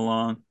to come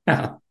along.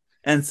 Yeah.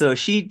 And so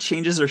she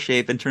changes her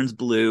shape and turns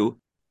blue.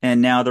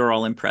 And now they're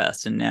all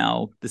impressed. And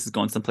now this is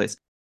going someplace.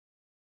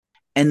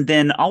 And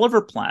then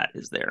Oliver Platt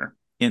is there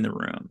in the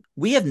room.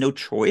 We have no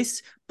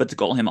choice but to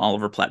call him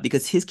Oliver Platt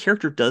because his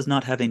character does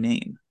not have a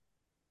name.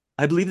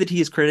 I believe that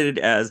he is credited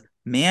as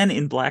Man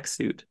in Black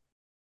Suit.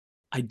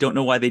 I don't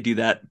know why they do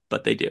that,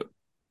 but they do.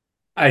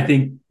 I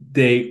think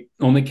they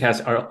only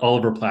cast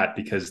Oliver Platt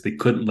because they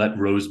couldn't let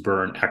Rose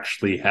Byrne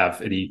actually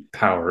have any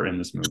power in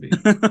this movie.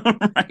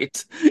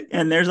 Right.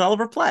 And there's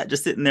Oliver Platt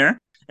just sitting there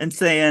and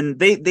saying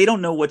they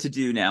don't know what to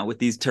do now with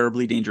these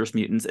terribly dangerous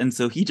mutants. And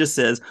so he just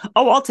says,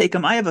 oh, I'll take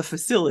them. I have a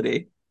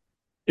facility.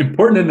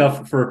 Important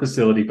enough for a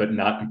facility, but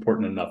not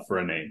important enough for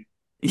a name.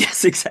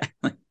 Yes,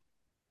 exactly.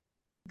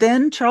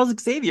 Then Charles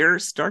Xavier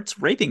starts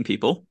raping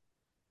people,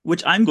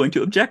 which I'm going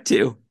to object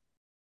to.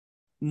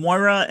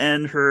 Moira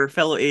and her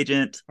fellow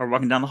agent are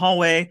walking down the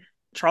hallway.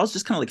 Charles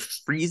just kind of like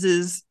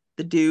freezes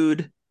the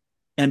dude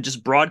and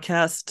just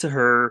broadcasts to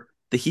her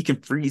that he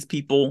can freeze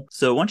people.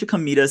 So why don't you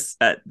come meet us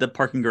at the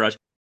parking garage?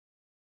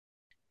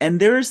 And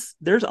there's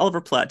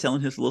Oliver Platt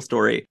telling his little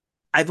story.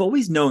 I've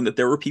always known that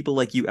there were people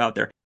like you out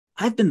there.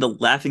 I've been the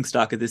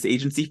laughingstock of this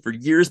agency for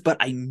years, but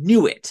I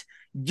knew it.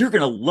 You're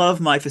going to love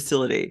my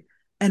facility.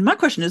 And my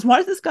question is, why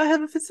does this guy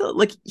have a facility?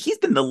 Like, he's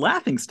been the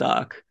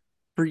laughingstock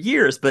for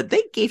years, but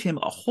they gave him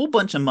a whole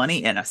bunch of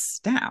money and a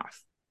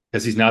staff.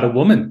 Because he's not a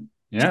woman.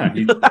 Yeah.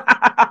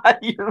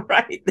 You're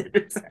right. That's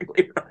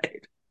exactly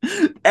right.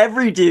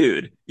 Every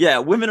dude. Yeah,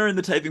 women are in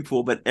the typing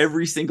pool, but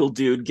every single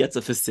dude gets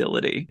a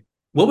facility.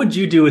 What would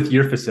you do with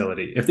your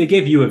facility if they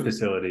gave you a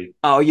facility?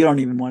 Oh, you don't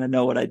even want to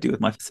know what I do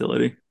with my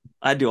facility.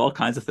 I do all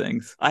kinds of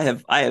things. I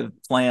have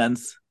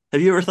plans.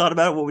 Have you ever thought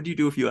about it? What would you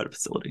do if you had a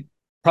facility?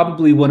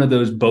 Probably one of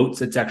those boats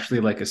that's actually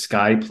like a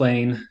sky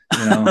plane,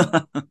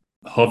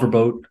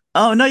 hoverboat.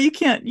 Oh, no, you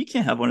can't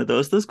have one of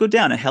those. Those go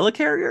down. A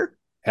helicarrier?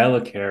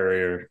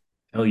 Helicarrier.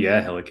 Oh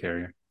yeah,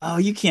 helicarrier. Oh,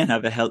 you can't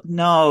have a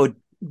no,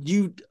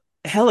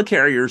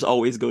 helicarriers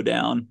always go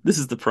down. This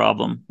is the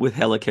problem with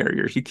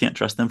helicarriers. You can't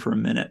trust them for a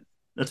minute.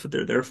 That's what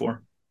they're there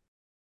for.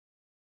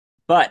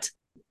 But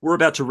we're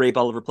about to rape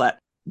Oliver Platt.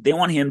 They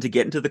want him to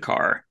get into the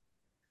car.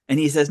 And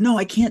he says, no,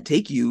 I can't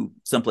take you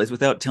someplace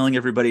without telling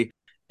everybody.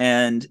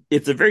 And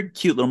it's a very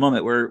cute little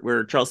moment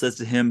where Charles says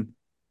to him,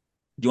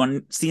 do you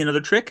want to see another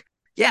trick?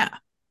 Yeah.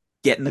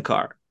 Get in the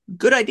car.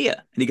 Good idea.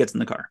 And he gets in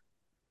the car,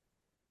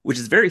 which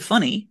is very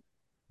funny,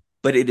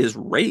 but it is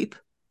rape,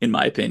 in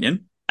my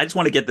opinion. I just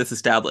want to get this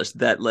established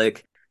that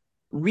like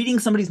reading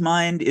somebody's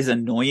mind is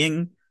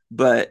annoying,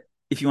 but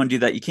if you want to do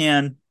that, you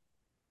can.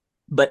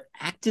 But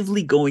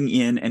actively going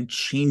in and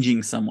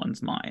changing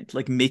someone's mind,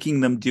 like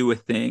making them do a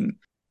thing,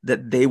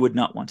 that they would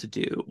not want to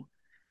do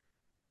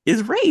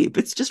is rape.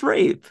 It's just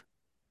rape.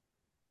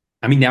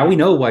 I mean, now we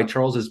know why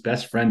Charles's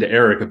best friend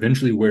Erik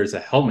eventually wears a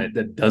helmet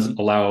that doesn't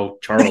allow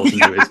Charles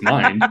into his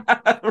mind.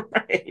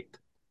 Right.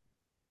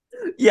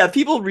 Yeah,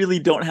 people really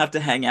don't have to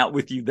hang out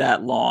with you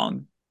that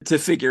long to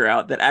figure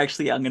out that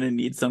actually I'm going to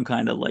need some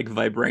kind of like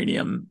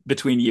vibranium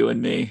between you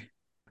and me.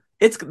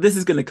 This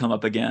is going to come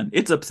up again.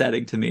 It's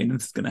upsetting to me, and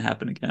it's going to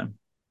happen again.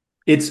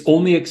 It's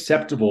only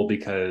acceptable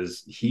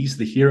because he's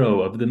the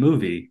hero of the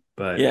movie,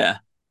 but Yeah.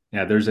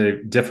 yeah, there's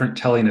a different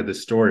telling of the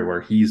story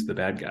where he's the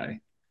bad guy.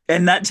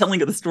 And that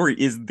telling of the story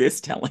is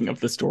this telling of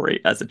the story,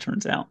 as it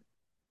turns out.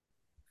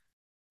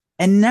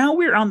 And now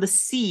we're on the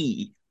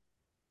sea.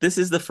 This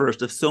is the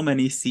first of so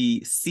many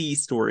sea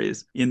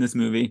stories in this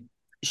movie.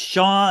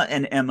 Shaw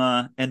and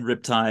Emma and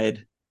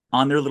Riptide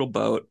on their little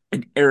boat,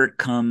 and Erik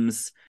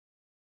comes.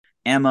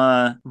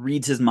 Emma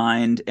reads his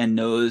mind and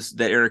knows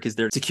that Erik is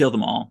there to kill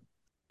them all.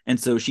 And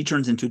so she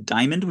turns into a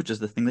diamond, which is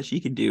the thing that she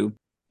can do,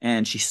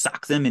 and she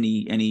socks him, and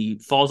he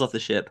falls off the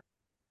ship.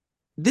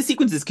 This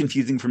sequence is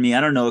confusing for me.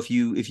 I don't know if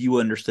you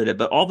understood it,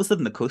 but all of a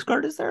sudden the Coast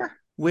Guard is there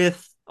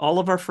with all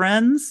of our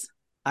friends.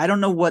 I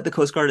don't know what the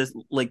Coast Guard is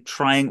like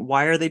trying.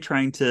 Why are they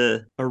trying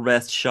to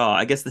arrest Shaw?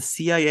 I guess the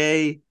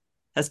CIA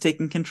has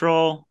taken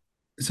control.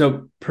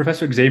 So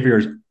Professor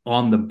Xavier's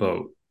on the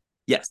boat.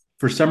 Yes.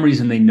 For some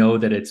reason, they know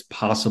that it's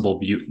possible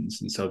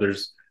mutants, and so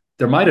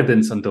there might have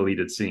been some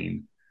deleted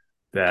scene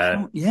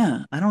that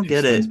I don't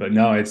get it. But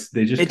no, it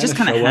just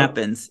kind of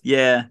happens.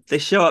 Yeah, they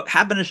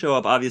happen to show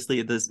up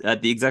obviously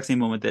at the exact same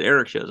moment that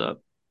Erik shows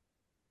up.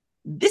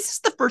 This is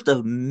the first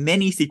of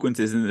many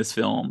sequences in this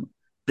film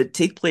that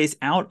take place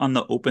out on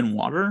the open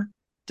water,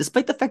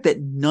 despite the fact that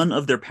none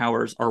of their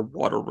powers are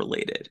water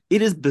related.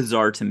 It is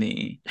bizarre to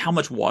me how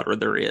much water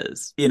there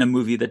is in a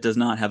movie that does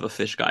not have a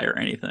fish guy or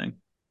anything.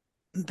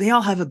 They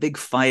all have a big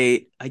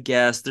fight, I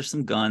guess. There's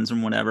some guns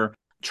and whatever.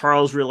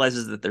 Charles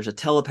realizes that there's a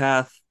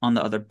telepath on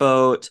the other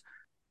boat.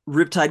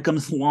 Riptide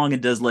comes along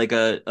and does like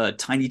a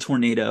tiny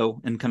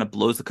tornado and kind of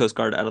blows the Coast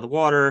Guard out of the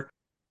water.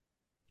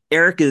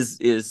 Erik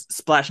is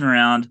splashing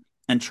around,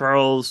 and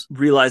Charles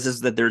realizes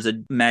that there's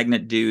a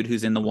magnet dude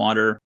who's in the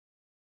water.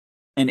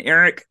 And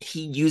Erik,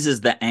 he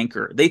uses the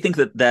anchor. They think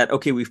that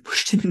okay, we've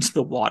pushed him into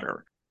the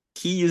water.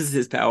 He uses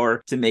his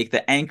power to make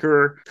the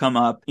anchor come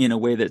up in a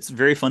way that's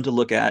very fun to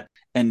look at,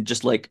 and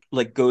just like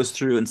goes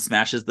through and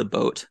smashes the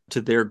boat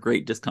to their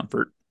great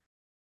discomfort.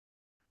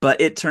 But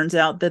it turns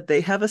out that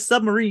they have a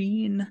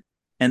submarine,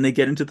 and they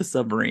get into the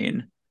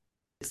submarine.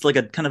 It's like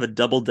a kind of a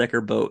double-decker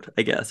boat,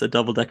 I guess, a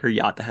double-decker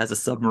yacht that has a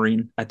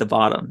submarine at the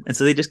bottom. And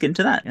so they just get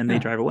into that and they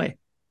drive away.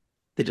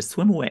 They just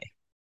swim away.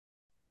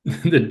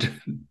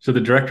 So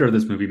the director of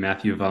this movie,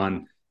 Matthew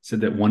Vaughn,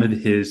 said that one of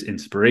his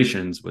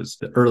inspirations was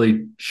the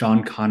early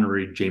Sean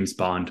Connery James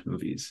Bond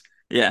movies.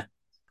 Yeah.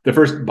 The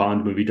first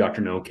Bond movie,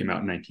 Dr. No, came out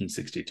in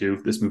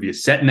 1962. This movie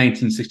is set in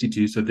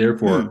 1962, so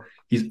therefore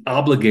he's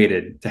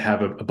obligated to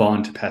have a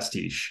Bond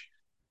pastiche.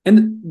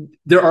 And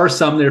there are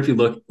some there, if you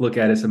look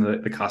at it, some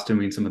of the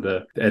costuming, some of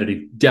the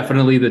editing,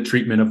 definitely the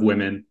treatment of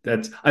women.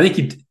 I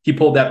think he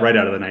pulled that right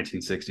out of the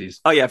 1960s.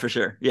 Oh yeah, for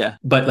sure. Yeah.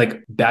 But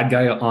like bad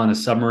guy on a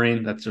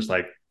submarine, that's just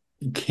like,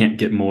 you can't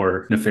get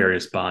more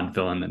nefarious Bond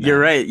villain than that. You're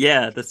right.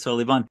 Yeah, that's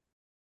totally Bond.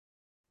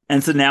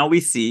 And so now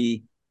we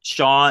see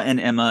Shaw and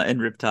Emma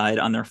and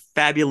Riptide on their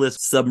fabulous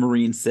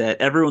submarine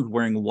set. Everyone's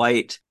wearing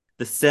white.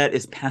 The set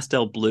is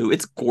pastel blue.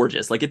 It's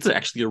gorgeous. Like, it's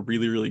actually a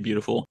really, really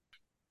beautiful.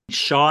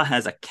 Shaw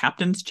has a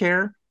captain's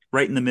chair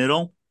right in the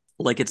middle,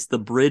 like it's the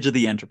bridge of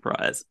the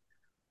Enterprise.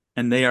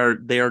 And they are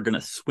going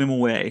to swim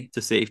away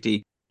to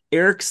safety.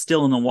 Erik's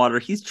still in the water.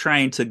 He's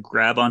trying to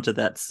grab onto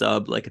that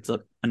sub like it's a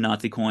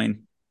Nazi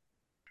coin.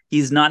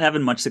 He's not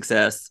having much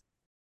success.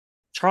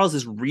 Charles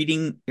is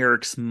reading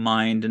Erik's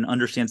mind and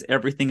understands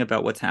everything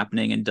about what's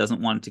happening and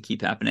doesn't want it to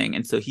keep happening.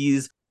 And so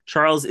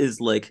Charles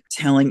is like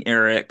telling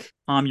Erik,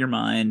 calm your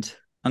mind.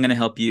 I'm going to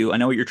help you. I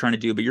know what you're trying to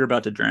do, but you're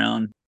about to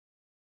drown.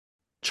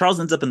 Charles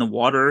ends up in the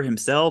water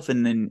himself.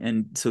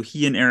 And so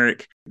he and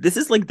Erik, this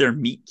is like their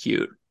meet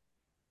cute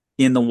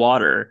in the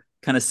water,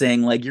 kind of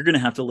saying like, you're going to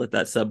have to let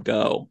that sub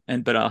go,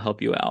 but I'll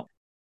help you out.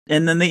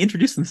 And then they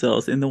introduce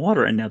themselves in the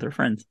water, and now they're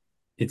friends.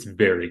 It's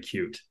very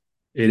cute.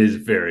 It is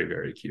very,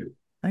 very cute.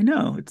 I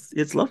know.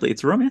 It's lovely.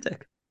 It's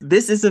romantic.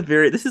 This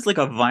is like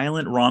a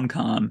violent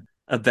rom-com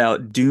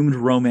about doomed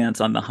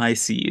romance on the high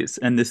seas.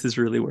 And this is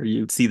really where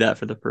you see that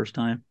for the first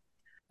time.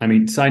 I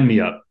mean, sign me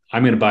up.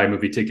 I'm going to buy a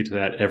movie ticket to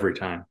that every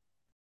time.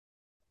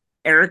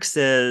 Erik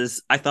says,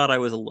 I thought I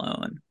was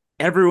alone.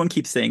 Everyone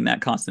keeps saying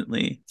that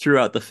constantly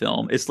throughout the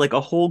film. It's like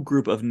a whole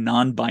group of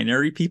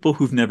non-binary people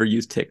who've never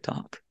used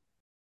TikTok.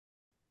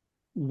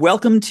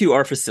 Welcome to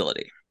our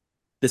facility.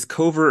 This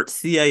covert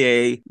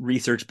CIA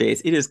research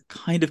base. It is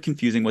kind of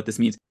confusing what this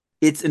means.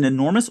 It's an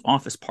enormous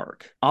office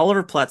park.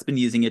 Oliver Platt's been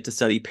using it to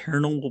study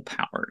paranormal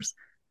powers.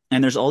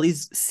 And there's all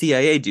these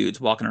CIA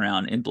dudes walking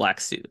around in black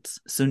suits.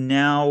 So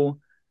now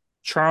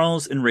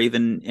Charles and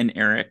Raven and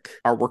Erik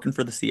are working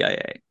for the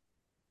CIA.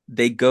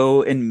 They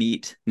go and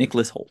meet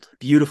Nicholas Hoult,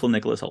 beautiful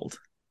Nicholas Hoult,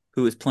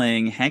 who is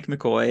playing Hank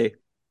McCoy,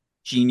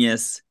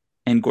 genius.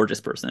 and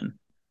gorgeous person.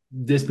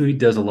 This movie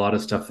does a lot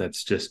of stuff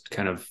that's just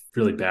kind of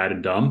really bad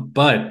and dumb,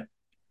 but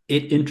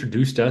it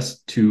introduced us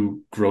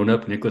to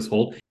grown-up Nicholas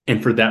Hoult,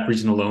 and for that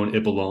reason alone,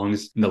 it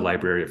belongs in the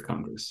Library of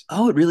Congress.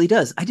 Oh, it really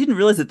does. I didn't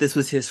realize that this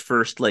was his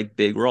first like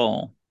big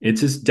role.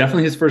 It's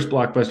definitely his first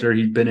blockbuster.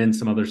 He'd been in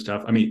some other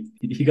stuff. I mean,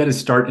 he got his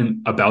start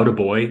in About a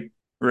Boy.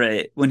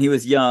 Right. When he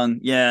was young.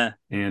 Yeah.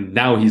 And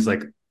now he's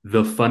like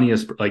the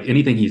funniest, like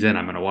anything he's in,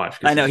 I'm going to watch.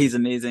 I know, he's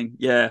amazing.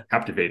 Yeah.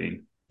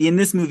 Captivating. In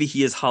this movie,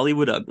 he is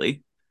Hollywood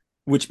ugly,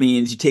 which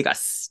means you take a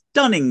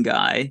stunning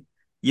guy,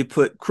 you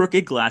put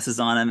crooked glasses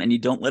on him, and you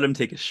don't let him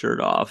take his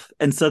shirt off.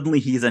 And suddenly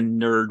he's a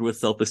nerd with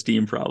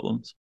self-esteem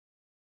problems.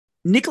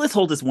 Nicholas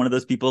Hoult is one of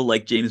those people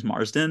like James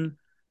Marsden,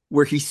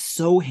 where he's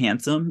so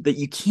handsome that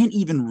you can't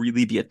even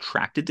really be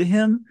attracted to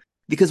him,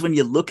 because when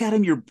you look at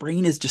him, your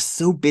brain is just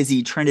so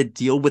busy trying to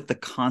deal with the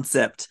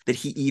concept that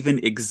he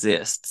even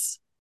exists.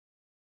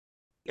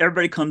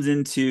 Everybody comes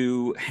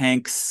into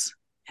Hank's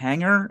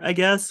hangar, I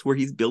guess, where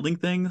he's building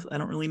things. I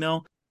don't really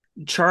know.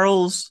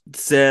 Charles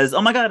says,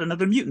 "Oh my God,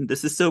 another mutant.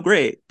 This is so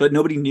great." But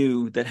nobody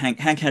knew that Hank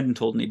hadn't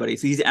told anybody.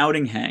 So he's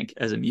outing Hank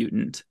as a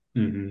mutant.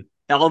 Mm-hmm.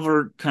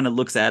 Oliver kind of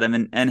looks at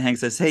him and Hank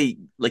says, "Hey,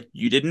 like,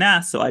 you didn't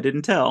ask, so I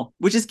didn't tell,"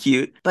 which is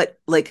cute. But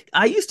like,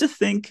 I used to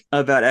think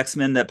about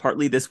X-Men that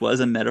partly this was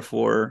a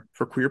metaphor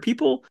for queer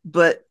people.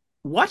 But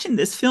watching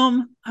this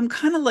film, I'm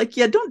kind of like,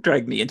 yeah, don't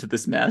drag me into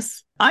this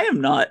mess. I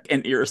am not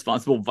an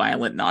irresponsible,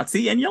 violent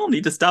Nazi, and y'all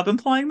need to stop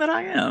implying that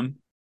I am.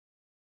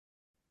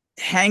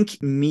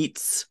 Hank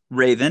meets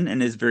Raven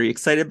and is very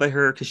excited by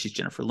her because she's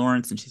Jennifer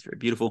Lawrence and she's very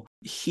beautiful.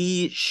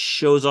 He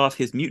shows off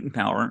his mutant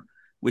power,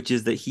 which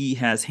is that he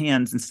has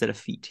hands instead of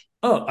feet.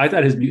 Oh, I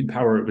thought his mutant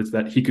power was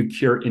that he could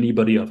cure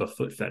anybody of a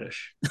foot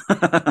fetish.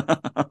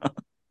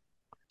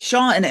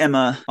 Shaw and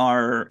Emma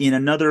are in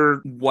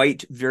another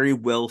white, very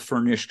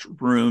well-furnished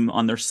room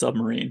on their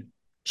submarine.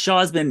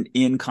 Shaw's been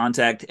in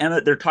contact.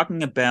 Emma, they're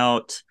talking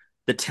about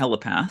the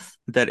telepath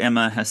that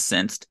Emma has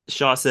sensed.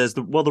 Shaw says,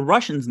 well, the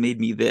Russians made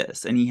me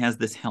this, and he has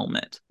this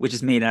helmet, which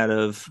is made out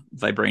of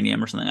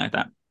vibranium or something like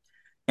that.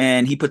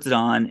 And he puts it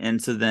on,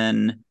 and so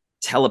then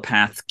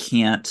telepaths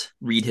can't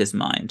read his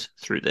mind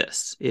through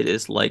this. It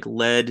is like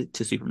lead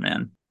to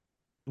Superman.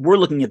 We're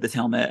looking at this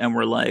helmet, and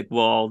we're like,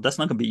 well, that's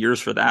not going to be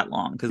yours for that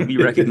long, because we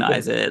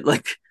recognize it.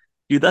 Like,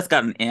 dude, that's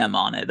got an M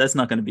on it. That's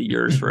not going to be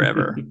yours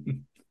forever.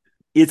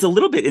 It's a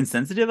little bit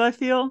insensitive, I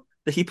feel,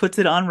 that he puts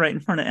it on right in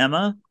front of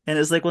Emma and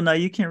is like, well, now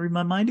you can't read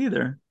my mind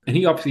either. And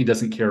he obviously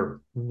doesn't care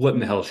what in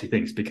the hell she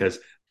thinks, because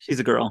she's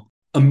a girl.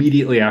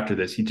 Immediately after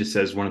this, he just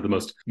says one of the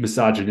most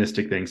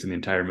misogynistic things in the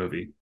entire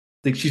movie.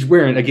 Like, she's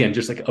wearing, again,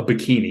 just like a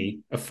bikini,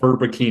 a fur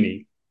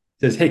bikini.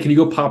 Says, hey, can you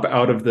go pop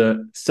out of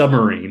the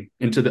submarine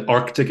into the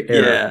Arctic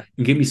air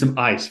and give me some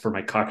ice for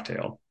my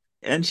cocktail?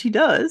 And she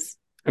does.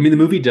 I mean, the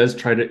movie does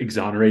try to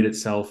exonerate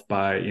itself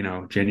by,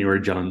 January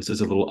Jones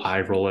as a little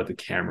eye roll at the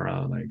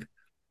camera. Like,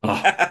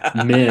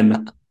 oh,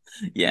 men.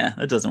 Yeah,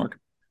 that doesn't work.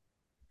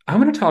 I'm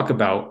going to talk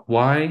about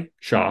why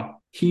Shaw,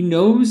 he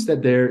knows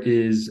that there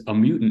is a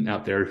mutant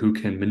out there who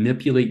can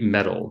manipulate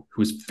metal,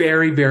 who's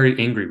very, very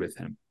angry with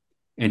him.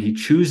 And he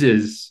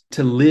chooses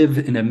to live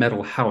in a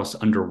metal house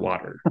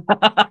underwater.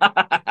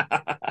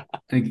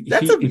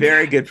 That's a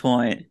very good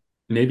point.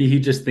 Maybe he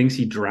just thinks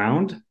he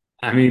drowned.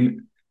 I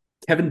mean,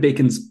 Kevin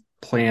Bacon's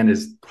plan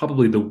is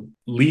probably the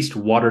least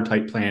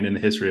watertight plan in the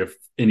history of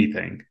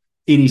anything,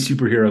 any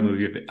superhero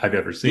movie I've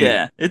ever seen.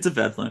 Yeah, it's a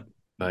bad plan.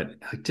 But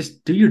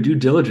just do your due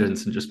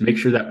diligence and just make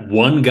sure that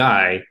one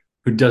guy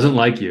who doesn't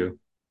like you,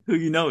 who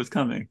you know is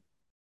coming.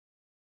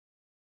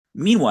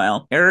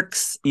 Meanwhile,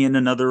 Eric's in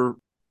another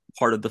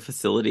part of the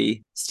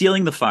facility,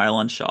 stealing the file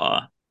on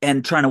Shaw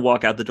and trying to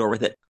walk out the door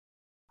with it.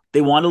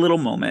 They want a little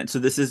moment. So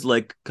this is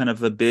like kind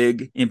of a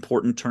big,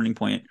 important turning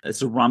point.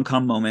 It's a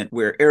rom-com moment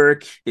where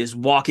Erik is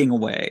walking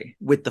away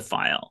with the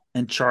file.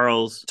 And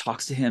Charles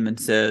talks to him and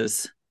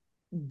says,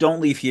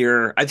 don't leave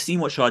here. I've seen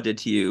what Shaw did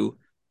to you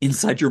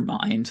inside your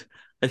mind.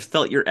 I've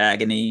felt your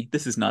agony.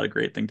 This is not a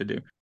great thing to do.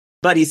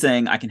 But he's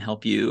saying, I can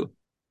help you.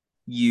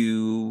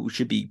 You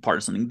should be part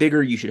of something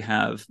bigger. You should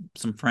have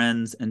some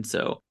friends. And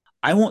so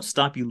I won't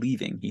stop you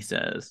leaving, he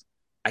says.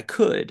 I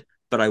could,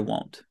 but I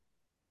won't.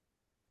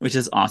 Which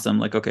is awesome.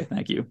 Like, okay,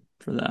 thank you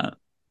for that.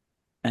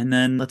 And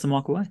then lets him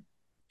walk away.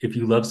 If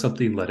you love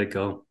something, let it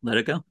go. Let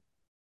it go.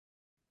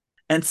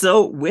 And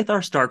so with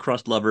our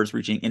star-crossed lovers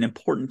reaching an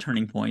important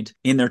turning point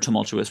in their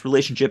tumultuous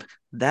relationship,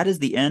 that is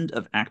the end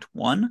of Act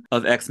 1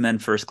 of X-Men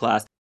First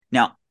Class.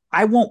 Now,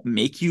 I won't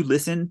make you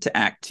listen to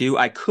Act 2.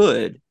 I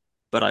could,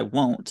 but I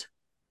won't.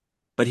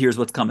 But here's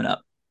what's coming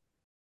up.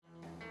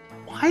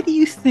 Why do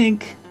you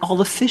think all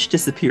the fish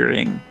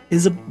disappearing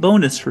is a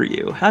bonus for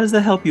you? How does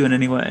that help you in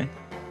any way?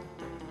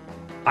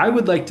 I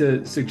would like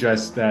to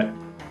suggest that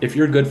if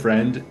your good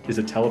friend is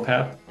a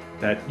telepath,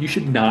 that you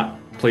should not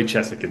play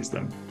chess against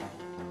them.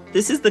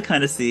 This is the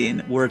kind of scene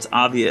where it's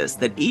obvious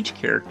that each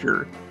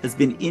character has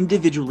been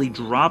individually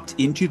dropped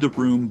into the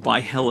room by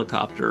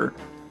helicopter.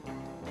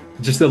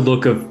 Just the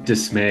look of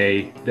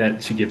dismay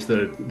that she gives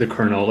the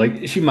colonel,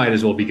 like she might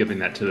as well be giving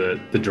that to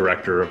the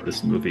director of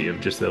this movie, of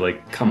just the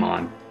like, come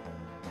on.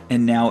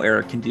 and now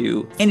Erik can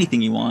do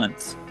anything he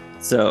wants.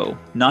 So,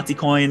 Nazi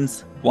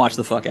coins, watch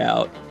the fuck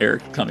out.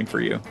 Erik coming for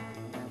you.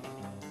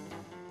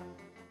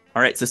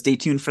 All right, so stay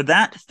tuned for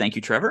that. Thank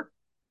you, Trevor.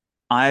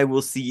 I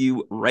will see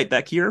you right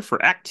back here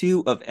for Act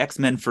 2 of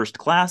X-Men First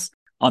Class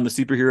on the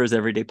Superheroes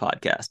Everyday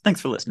podcast.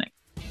 Thanks for listening.